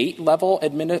state-level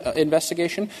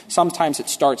investigation. Sometimes it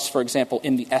starts, for example,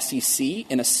 in the SEC,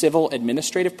 in a civil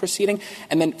administrative proceeding.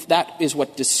 And then that is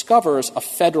what discovers a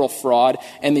federal fraud,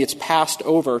 and it's passed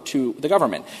over to the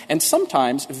government. And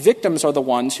sometimes victims are the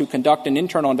ones who conduct an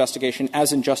internal investigation,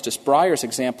 as in Justice Breyer's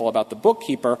example about the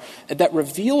bookkeeper, that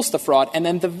reveals the fraud, and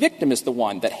then the victim is the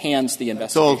one that hands the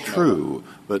investigation. It's all true,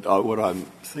 but what I'm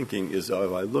thinking is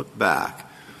if I look back,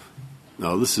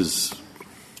 now this is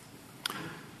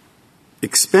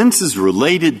expenses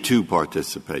related to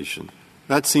participation.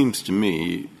 That seems to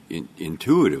me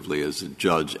intuitively as a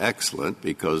judge excellent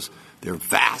because there are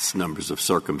vast numbers of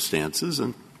circumstances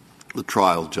and the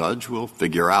trial judge will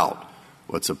figure out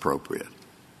what's appropriate.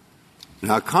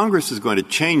 Now, Congress is going to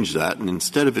change that, and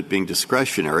instead of it being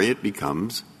discretionary, it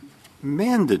becomes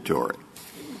mandatory.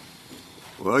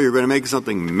 Well, you're going to make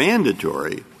something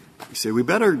mandatory. You say, we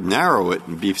better narrow it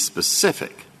and be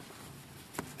specific.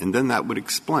 And then that would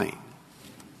explain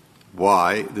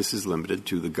why this is limited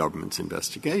to the government's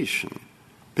investigation,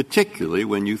 particularly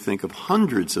when you think of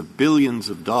hundreds of billions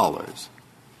of dollars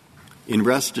in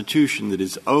restitution that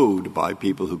is owed by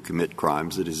people who commit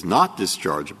crimes that is not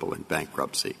dischargeable in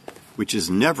bankruptcy, which is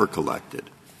never collected,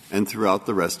 and throughout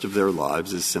the rest of their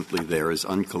lives is simply there as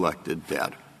uncollected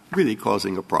debt, really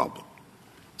causing a problem.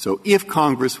 So if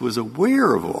Congress was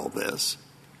aware of all this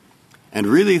and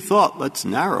really thought, let's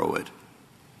narrow it,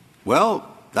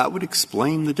 well, that would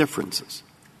explain the differences.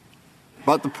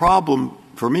 But the problem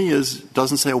for me is it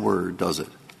doesn't say a word, does it?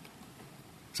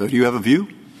 So do you have a view?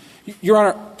 Your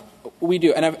Honor, we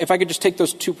do. And if I could just take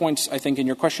those 2 points, I think, in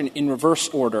your question in reverse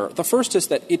order. The first is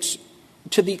that it's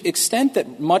to the extent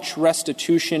that much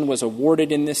restitution was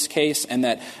awarded in this case and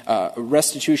that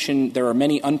there are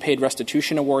many unpaid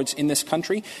restitution awards in this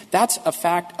country, that's a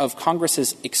fact of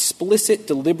Congress's explicit,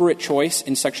 deliberate choice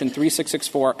in Section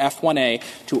 3664 F1A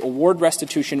to award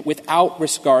restitution without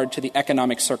regard to the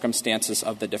economic circumstances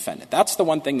of the defendant. That's the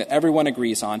one thing that everyone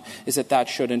agrees on, is that that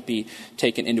shouldn't be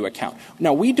taken into account.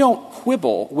 Now, we don't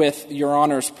quibble with Your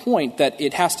Honor's point that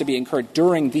it has to be incurred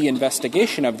during the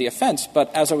investigation of the offense,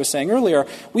 but as I was saying earlier,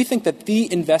 we think that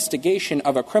the investigation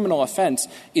of a criminal offense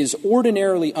is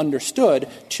ordinarily understood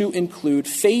to include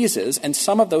phases, and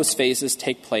some of those phases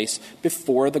take place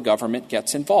before the government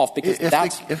gets involved. Because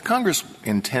if Congress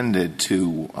intended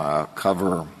to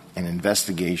cover an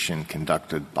investigation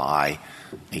conducted by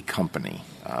a company,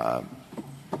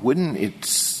 wouldn't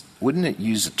it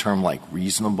use a term like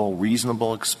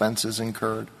reasonable expenses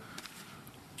incurred?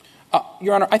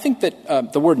 Your Honor, I think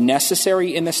that the word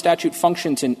necessary in the statute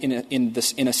functions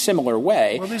in a similar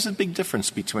way. Well, there's a big difference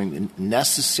between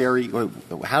necessary.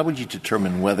 How would you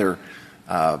determine whether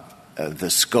the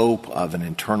scope of an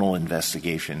internal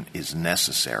investigation is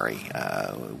necessary?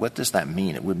 What does that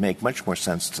mean? It would make much more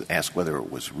sense to ask whether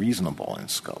it was reasonable in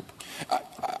scope.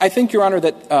 I think, Your Honor,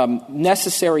 that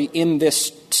necessary in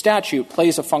this statute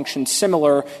plays a function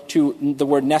similar to the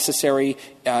word necessary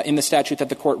in the statute that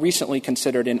the Court recently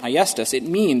considered in Ayestas. It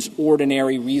means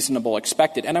ordinary, reasonable,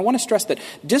 expected. And I want to stress that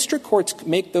district courts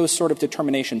make those sort of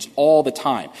determinations all the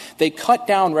time. They cut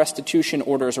down restitution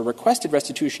orders or requested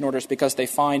restitution orders because they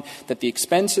find that the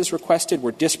expenses requested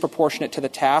were disproportionate to the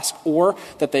task or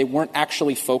that they weren't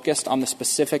actually focused on the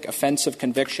specific offense of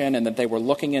conviction and that they were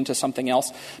looking into something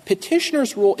else.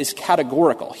 Petitioner's rule is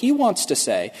categorical. He wants to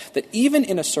say that even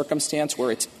in a circumstance where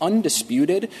it's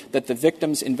undisputed that the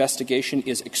victim's investigation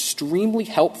is extremely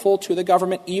helpful to the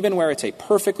government, even where it's a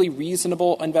perfectly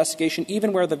reasonable investigation,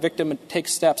 even where the victim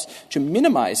takes steps to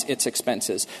minimize its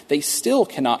expenses, they still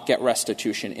cannot get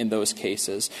restitution in those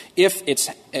cases if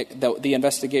the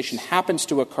investigation happens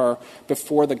to occur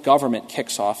before the government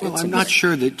kicks off. Well, I'm not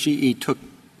sure that GE took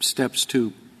steps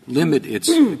to limit its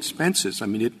expenses. I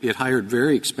mean, it hired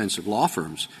very expensive law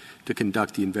firms to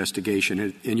conduct the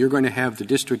investigation. And you're going to have the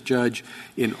district judge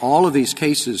in all of these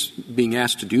cases being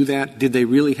asked to do that. Did they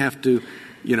really have to,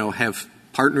 have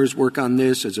partners work on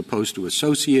this as opposed to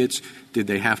associates? Did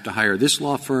they have to hire this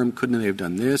law firm? Couldn't they have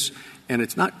done this? And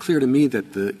it's not clear to me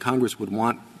that the Congress would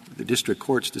want the district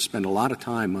courts to spend a lot of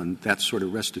time on that sort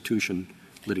of restitution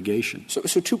litigation.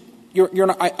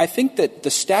 I think that the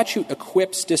statute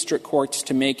equips district courts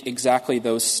to make exactly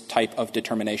those type of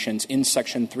determinations in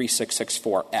Section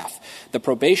 3664F. The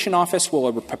probation office will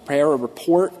prepare a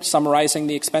report summarizing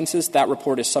the expenses. That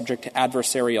report is subject to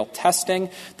adversarial testing.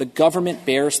 The government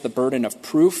bears the burden of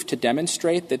proof to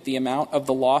demonstrate that the amount of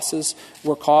the losses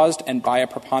were caused and by a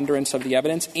preponderance of the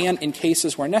evidence. And in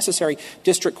cases where necessary,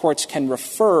 district courts can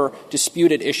refer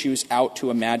disputed issues out to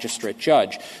a magistrate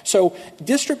judge. So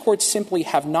district courts simply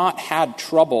have not had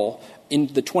trouble in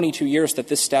the 22 years that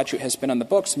this statute has been on the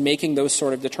books making those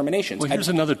sort of determinations. Well, here's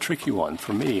another tricky one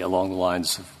for me along the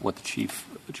lines of what the Chief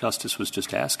Justice was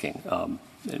just asking.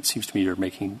 It seems to me you're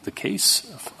making the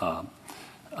case of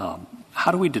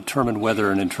how do we determine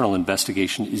whether an internal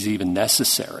investigation is even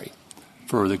necessary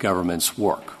for the government's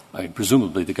work? I mean,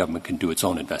 presumably the government can do its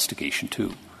own investigation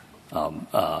too.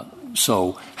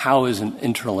 So how is an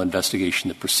internal investigation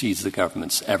that precedes the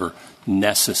government's ever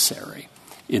necessary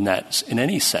in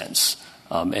any sense?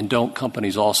 And don't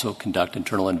companies also conduct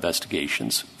internal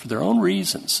investigations for their own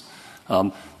reasons?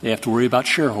 They have to worry about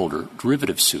shareholder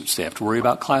derivative suits. They have to worry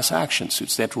about class action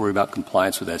suits. They have to worry about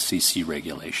compliance with SEC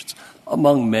regulations,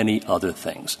 among many other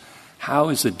things. How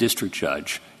is a district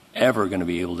judge ever going to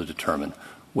be able to determine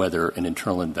whether an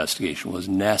internal investigation was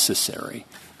necessary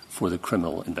for the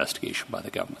criminal investigation by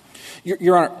the government?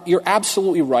 Your Honor, you're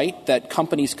absolutely right that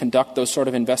companies conduct those sort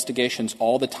of investigations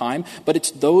all the time, but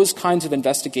it's those kinds of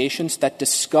investigations that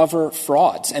discover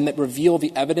frauds and that reveal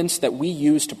the evidence that we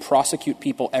use to prosecute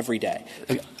people every day.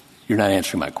 You're not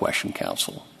answering my question,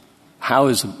 counsel. How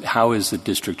is the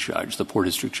district judge, the poor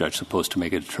district judge, supposed to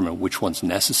make a determine which one's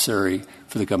necessary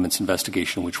for the government's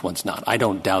investigation and which one's not? I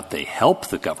don't doubt they help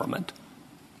the government.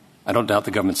 I don't doubt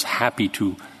the government's happy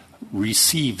to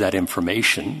receive that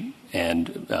information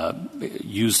and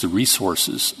use the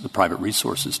resources, the private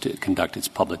resources, to conduct its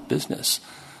public business.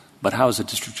 But how is a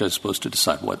district judge supposed to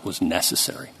decide what was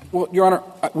necessary? Well, Your Honor,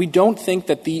 we don't think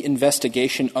that the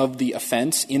investigation of the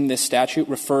offense in this statute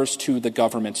refers to the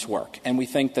government's work. And we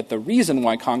think that the reason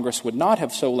why Congress would not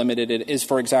have so limited it is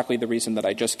for exactly the reason that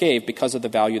I just gave, because of the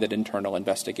value that internal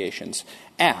investigations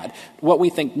add. What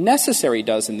we think necessary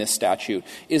does in this statute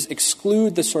is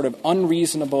exclude the sort of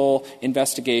unreasonable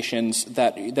investigations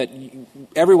that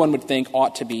everyone would think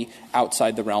ought to be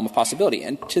outside the realm of possibility.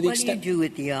 And to the extent— What do you do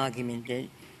with the argument that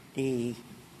in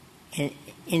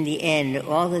the end,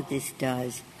 all that this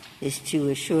does is to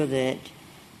assure that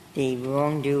the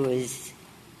wrongdoer's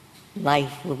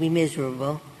life will be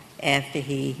miserable after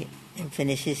he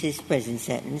finishes his prison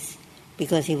sentence,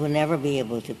 because he will never be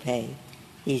able to pay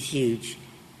these huge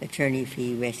attorney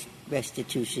fee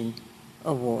restitution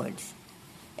awards.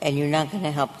 And you're not going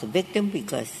to help the victim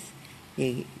because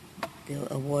the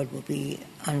award will be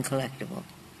uncollectible.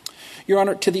 Your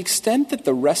Honor, to the extent that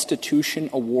the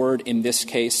restitution award in this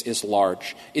case is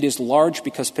large, it is large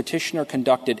because Petitioner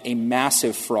conducted a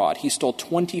massive fraud. He stole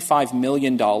 $25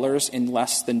 million in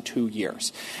less than 2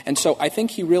 years. And so I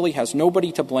think he really has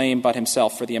nobody to blame but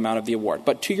himself for the amount of the award.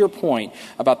 But to your point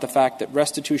about the fact that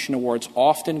restitution awards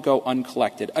often go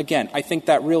uncollected, again, I think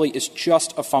that really is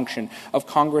just a function of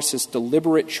Congress's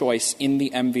deliberate choice in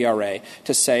the MVRA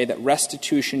to say that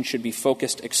restitution should be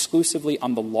focused exclusively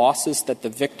on the losses that the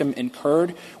victim incurred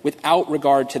without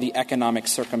regard to the economic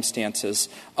circumstances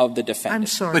of the defendant. I'm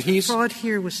sorry. But the fraud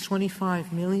here was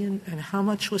 $25 million, and how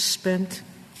much was spent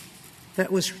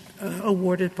that was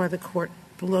awarded by the court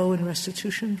below in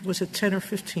restitution? Was it 10 or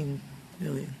 15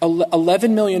 million?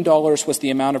 $11 million was the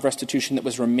amount of restitution that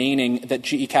was remaining that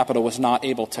GE Capital was not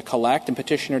able to collect, and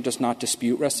Petitioner does not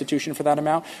dispute restitution for that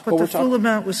amount. But the full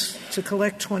amount was to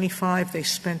collect 25, they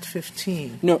spent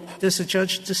 15. No. Does the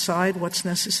judge decide what's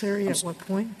necessary at what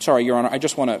point? Sorry, Your Honor, I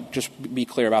just want to just be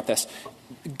clear about this.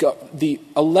 The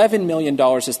 $11 million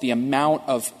is the amount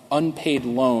of unpaid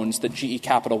loans that GE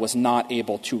Capital was not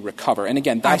able to recover. And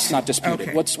again, that's not disputed.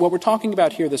 Okay. What we're talking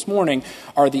about here this morning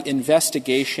are the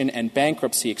investigation and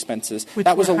bankruptcy expenses. Which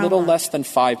that was a little much? less than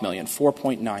 $5 million,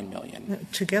 $4.9 million.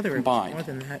 Together, combined. More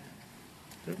than that.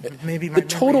 Maybe the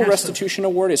total restitution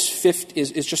award is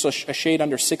just a shade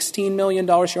under $16 million,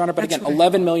 Your Honor. But again,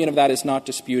 $11 million of that is not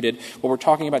disputed. What we're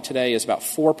talking about today is about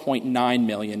 $4.9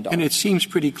 million. And it seems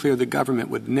pretty clear the government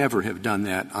would never have done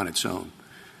that on its own.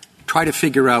 Try to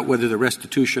figure out whether the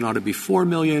restitution ought to be $4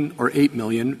 million or $8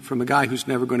 million from a guy who's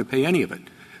never going to pay any of it.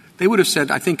 They would have said,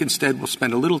 I think instead we'll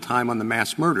spend a little time on the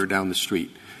mass murder down the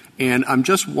street. And I'm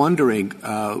just wondering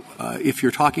if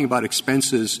you're talking about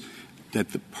expenses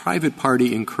that the private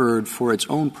party incurred for its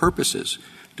own purposes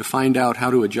to find out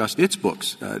how to adjust its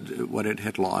books, what it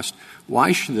had lost,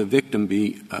 why should the victim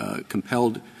be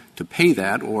compelled to pay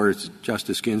that, or, as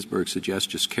Justice Ginsburg suggests,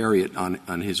 just carry it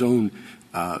on his own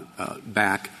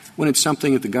back, when it's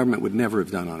something that the government would never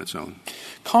have done on its own?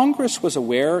 Congress was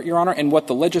aware, Your Honor, and what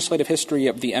the legislative history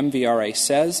of the MVRA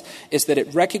says is that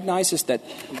it recognizes that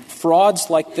frauds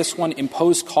like this one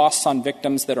impose costs on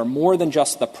victims that are more than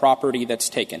just the property that's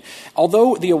taken.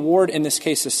 Although the award in this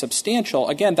case is substantial,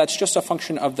 again, that's just a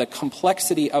function of the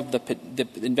complexity of the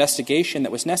investigation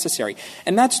that was necessary.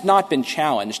 And that's not been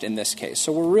challenged in this case.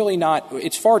 So we're really not —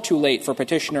 it's far too late for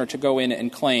petitioner to go in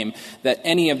and claim that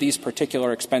any of these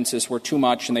particular expenses were too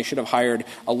much and they should have hired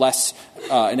a less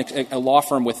a law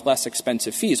firm with less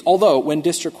expensive fees. Although when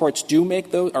district courts do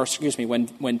make those — or excuse me,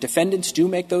 when defendants do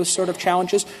make those sort of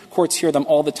challenges, courts hear them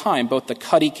all the time. Both the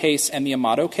Cuddy case and the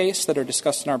Amato case that are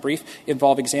discussed in our brief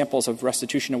involve examples of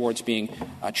restitution awards being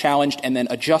challenged and then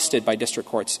adjusted by district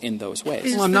courts in those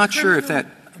ways. Well, I'm not sure if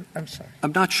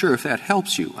that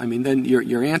helps you. I mean, then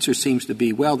your answer seems to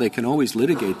be, well, they can always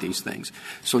litigate these things.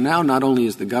 So now not only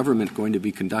is the government going to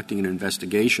be conducting an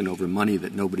investigation over money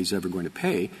that nobody's ever going to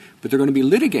pay, but they're going to be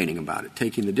litigating about it,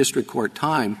 taking the district court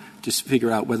time to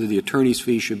figure out whether the attorney's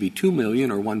fee should be $2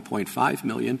 million or $1.5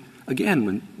 million, again,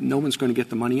 when no one's going to get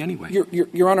the money anyway.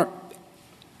 Your Honor,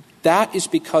 that is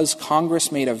because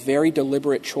Congress made a very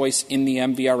deliberate choice in the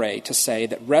MVRA to say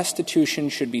that restitution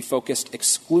should be focused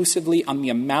exclusively on the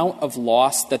amount of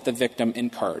loss that the victim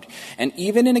incurred. And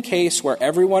even in a case where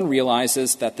everyone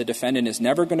realizes that the defendant is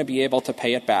never going to be able to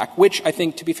pay it back, which I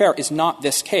think, to be fair, is not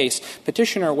this case.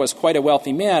 Petitioner was quite a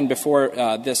wealthy man before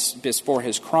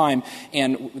his crime,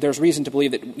 and there's reason to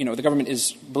believe that, the government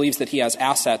believes that he has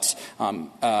assets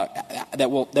that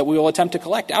we will attempt to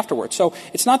collect afterwards. So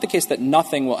it's not the case that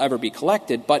nothing will ever be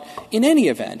collected, but in any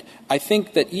event, I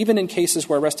think that even in cases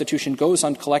where restitution goes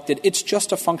uncollected, it's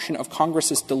just a function of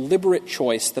Congress's deliberate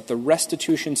choice that the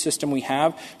restitution system we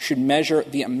have should measure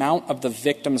the amount of the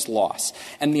victim's loss.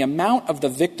 And the amount of the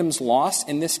victim's loss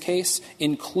in this case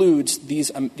includes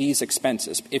these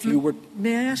expenses. If you were —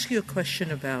 May I ask you a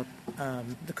question about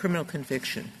the criminal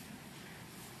conviction?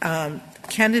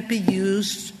 Can it be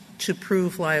used to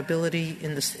prove liability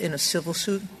in a civil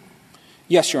suit?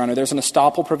 Yes, Your Honor. There's an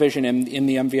estoppel provision in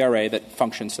the MVRA that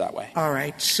functions that way. All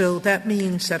right. So that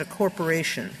means that a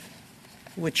corporation,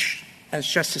 which, as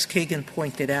Justice Kagan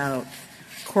pointed out,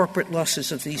 corporate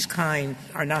losses of these kind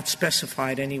are not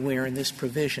specified anywhere in this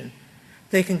provision.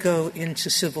 They can go into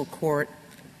civil court.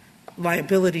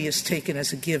 Liability is taken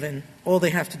as a given. All they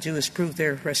have to do is prove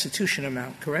their restitution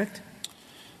amount, correct?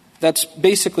 That's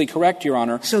basically correct, Your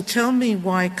Honor. So tell me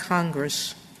why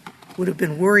Congress would have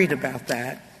been worried about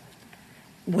that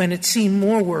when it seemed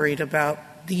more worried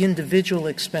about the individual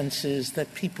expenses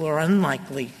that people are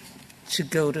unlikely to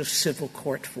go to civil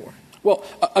court for. Well,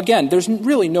 again, there's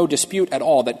really no dispute at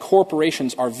all that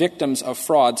corporations are victims of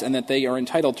frauds and that they are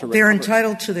entitled to recover. They're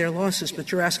entitled to their losses,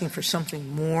 but you're asking for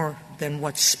something more than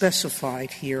what's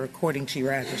specified here according to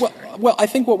your adversary. Well, I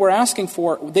think what we're asking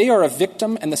for, they are a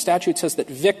victim, and the statute says that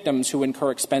victims who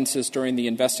incur expenses during the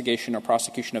investigation or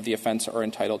prosecution of the offense are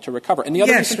entitled to recover. And the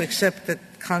other yes, except that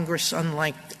Congress,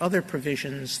 unlike other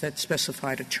provisions that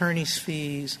specified attorney's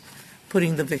fees,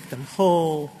 putting the victim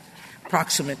whole,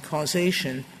 proximate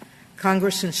causation,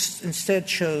 Congress instead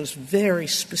chose very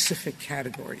specific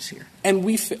categories here. And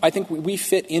I think we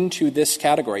fit into this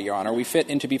category, Your Honor. We fit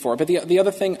into B4. But the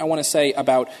other thing I want to say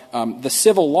about the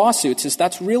civil lawsuits is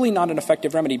that's really not an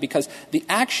effective remedy because the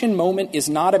action moment is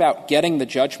not about getting the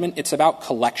judgment. It's about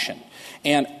collection.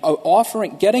 And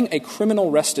getting a criminal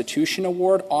restitution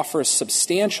award offers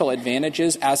substantial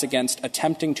advantages as against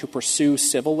attempting to pursue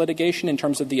civil litigation in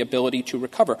terms of the ability to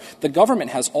recover. The government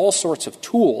has all sorts of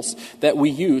tools that we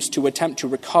use to attempt to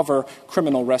recover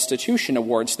criminal restitution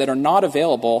awards that are not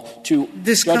available to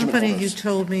this judgment company holders. You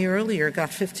told me earlier got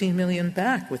 $15 million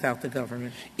back without the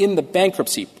government. In the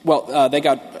bankruptcy. Well, they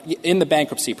got in the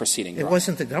bankruptcy proceeding. It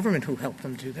wasn't the government who helped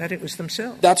them do that. It was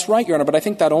themselves. That's right, Your Honor. But I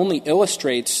think that only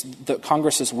illustrates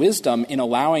Congress's wisdom in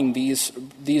allowing these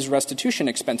restitution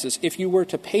expenses. If you were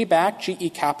to pay back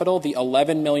GE Capital the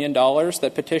 $11 million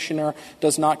that petitioner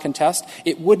does not contest,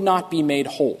 it would not be made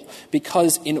whole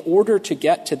because in order to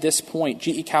get to this point,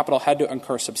 GE Capital had to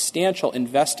incur substantial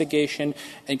investigation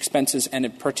expenses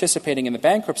and participating in the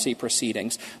bankruptcy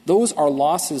proceedings. Those are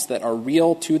losses that are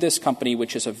real to this company,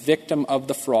 which is a victim of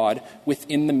the fraud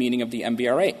within the meaning of the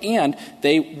MVRA. And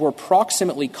they were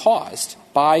proximately caused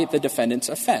by the defendant's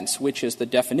offense, which is the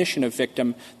definition of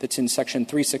victim that's in Section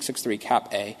 3663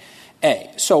 Cap A.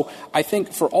 So I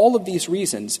think for all of these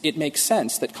reasons, it makes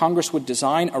sense that Congress would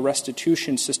design a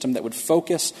restitution system that would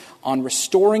focus on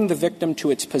restoring the victim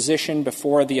to its position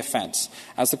before the offense.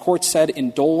 As the Court said in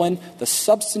Dolan, the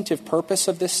substantive purpose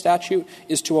of this statute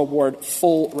is to award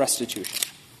full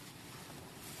restitution.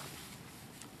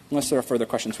 Unless there are further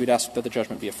questions, we'd ask that the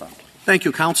judgment be affirmed. Thank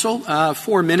you, counsel.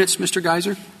 4 minutes, Mr.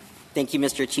 Geiser. Thank you,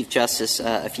 Mr. Chief Justice.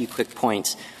 A few quick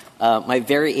points. My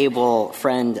very able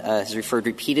friend has referred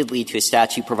repeatedly to a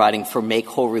statute providing for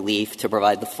make-whole relief to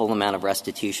provide the full amount of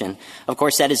restitution. Of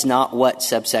course, that is not what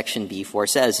subsection B4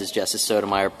 says, as Justice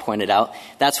Sotomayor pointed out.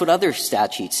 That's what other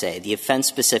statutes say. The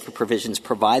offense-specific provisions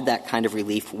provide that kind of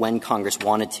relief when Congress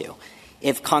wanted to.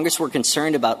 If Congress were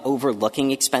concerned about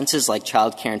overlooking expenses like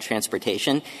child care and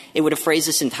transportation, it would have phrased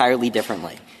this entirely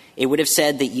differently. It would have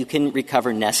said that you can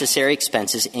recover necessary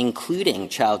expenses, including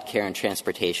child care and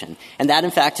transportation. And that,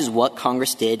 in fact, is what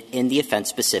Congress did in the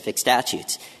offense-specific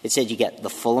statutes. It said you get the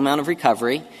full amount of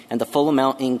recovery, and the full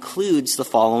amount includes the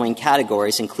following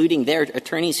categories, including their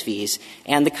attorney's fees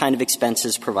and the kind of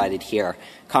expenses provided here.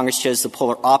 Congress chose the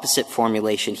polar opposite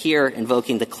formulation here,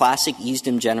 invoking the classic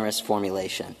Eusden Generis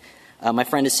formulation. My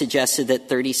friend has suggested that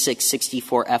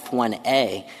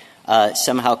 3664F1A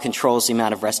somehow controls the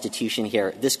amount of restitution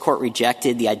here. This Court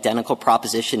rejected the identical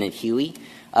proposition in Huey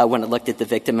when it looked at the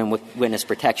Victim and Witness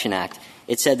Protection Act.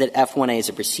 It said that F1A is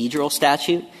a procedural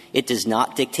statute. It does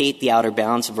not dictate the outer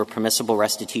bounds of a permissible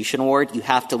restitution award. You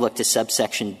have to look to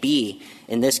subsection B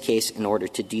in this case in order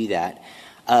to do that.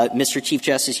 Mr. Chief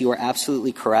Justice, you are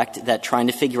absolutely correct that trying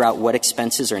to figure out what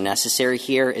expenses are necessary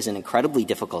here is an incredibly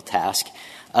difficult task.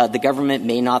 The government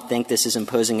may not think this is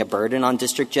imposing a burden on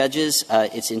district judges.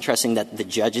 It's interesting that the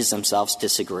judges themselves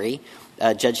disagree.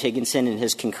 Judge Higginson in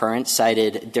his concurrence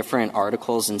cited different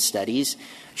articles and studies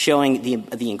showing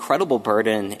the incredible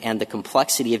burden and the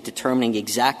complexity of determining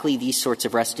exactly these sorts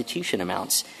of restitution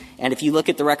amounts. And if you look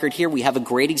at the record here, we have a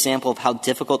great example of how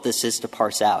difficult this is to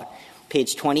parse out.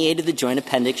 Page 28 of the Joint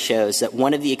Appendix shows that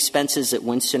one of the expenses that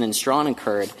Winston and Strawn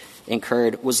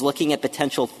incurred was looking at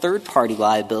potential third-party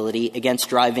liability against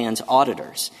dry van's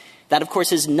auditors. That, of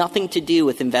course, has nothing to do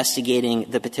with investigating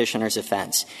the petitioner's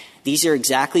offense. These are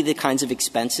exactly the kinds of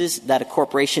expenses that a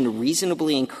corporation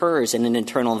reasonably incurs in an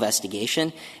internal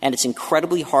investigation, and it's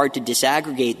incredibly hard to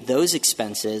disaggregate those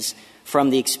expenses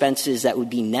from the expenses that would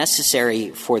be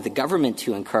necessary for the government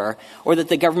to incur or that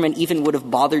the government even would have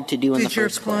bothered to do in the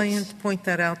first place. Did your client point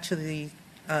that out to the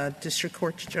district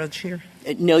court judge here?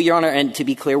 No, Your Honor, and to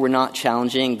be clear, we're not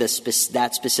challenging that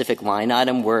specific line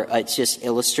item. It just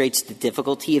illustrates the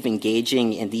difficulty of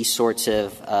engaging in these sorts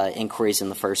of inquiries in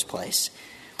the first place.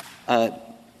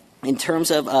 In terms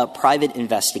of private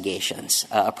investigations,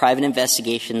 a private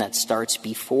investigation that starts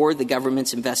before the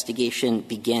government's investigation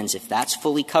begins, if that's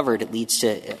fully covered, it leads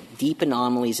to deep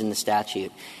anomalies in the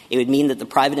statute. It would mean that the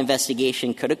private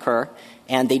investigation could occur,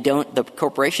 and the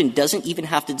corporation doesn't even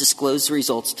have to disclose the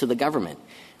results to the government,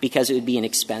 because it would be an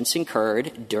expense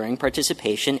incurred during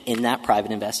participation in that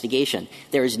private investigation.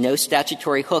 There is no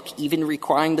statutory hook even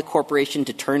requiring the corporation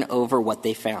to turn over what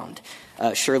they found.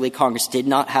 Surely Congress did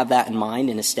not have that in mind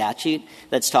in a statute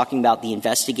that's talking about the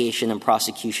investigation and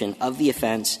prosecution of the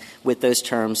offense with those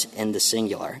terms in the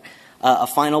singular. A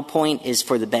final point is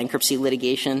for the bankruptcy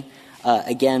litigation.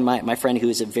 Again, my friend, who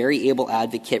is a very able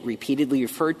advocate, repeatedly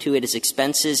referred to it as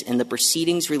expenses in the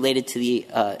proceedings related to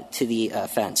the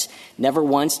offense. Never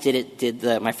once did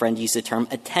my friend use the term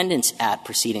attendance at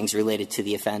proceedings related to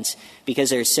the offense, because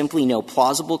there is simply no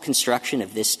plausible construction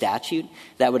of this statute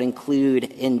that would include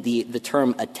in the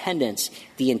term attendance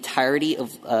the entirety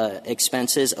of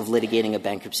expenses of litigating a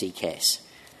bankruptcy case.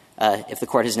 If the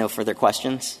Court has no further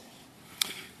questions.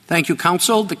 Thank you,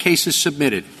 counsel. The case is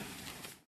submitted.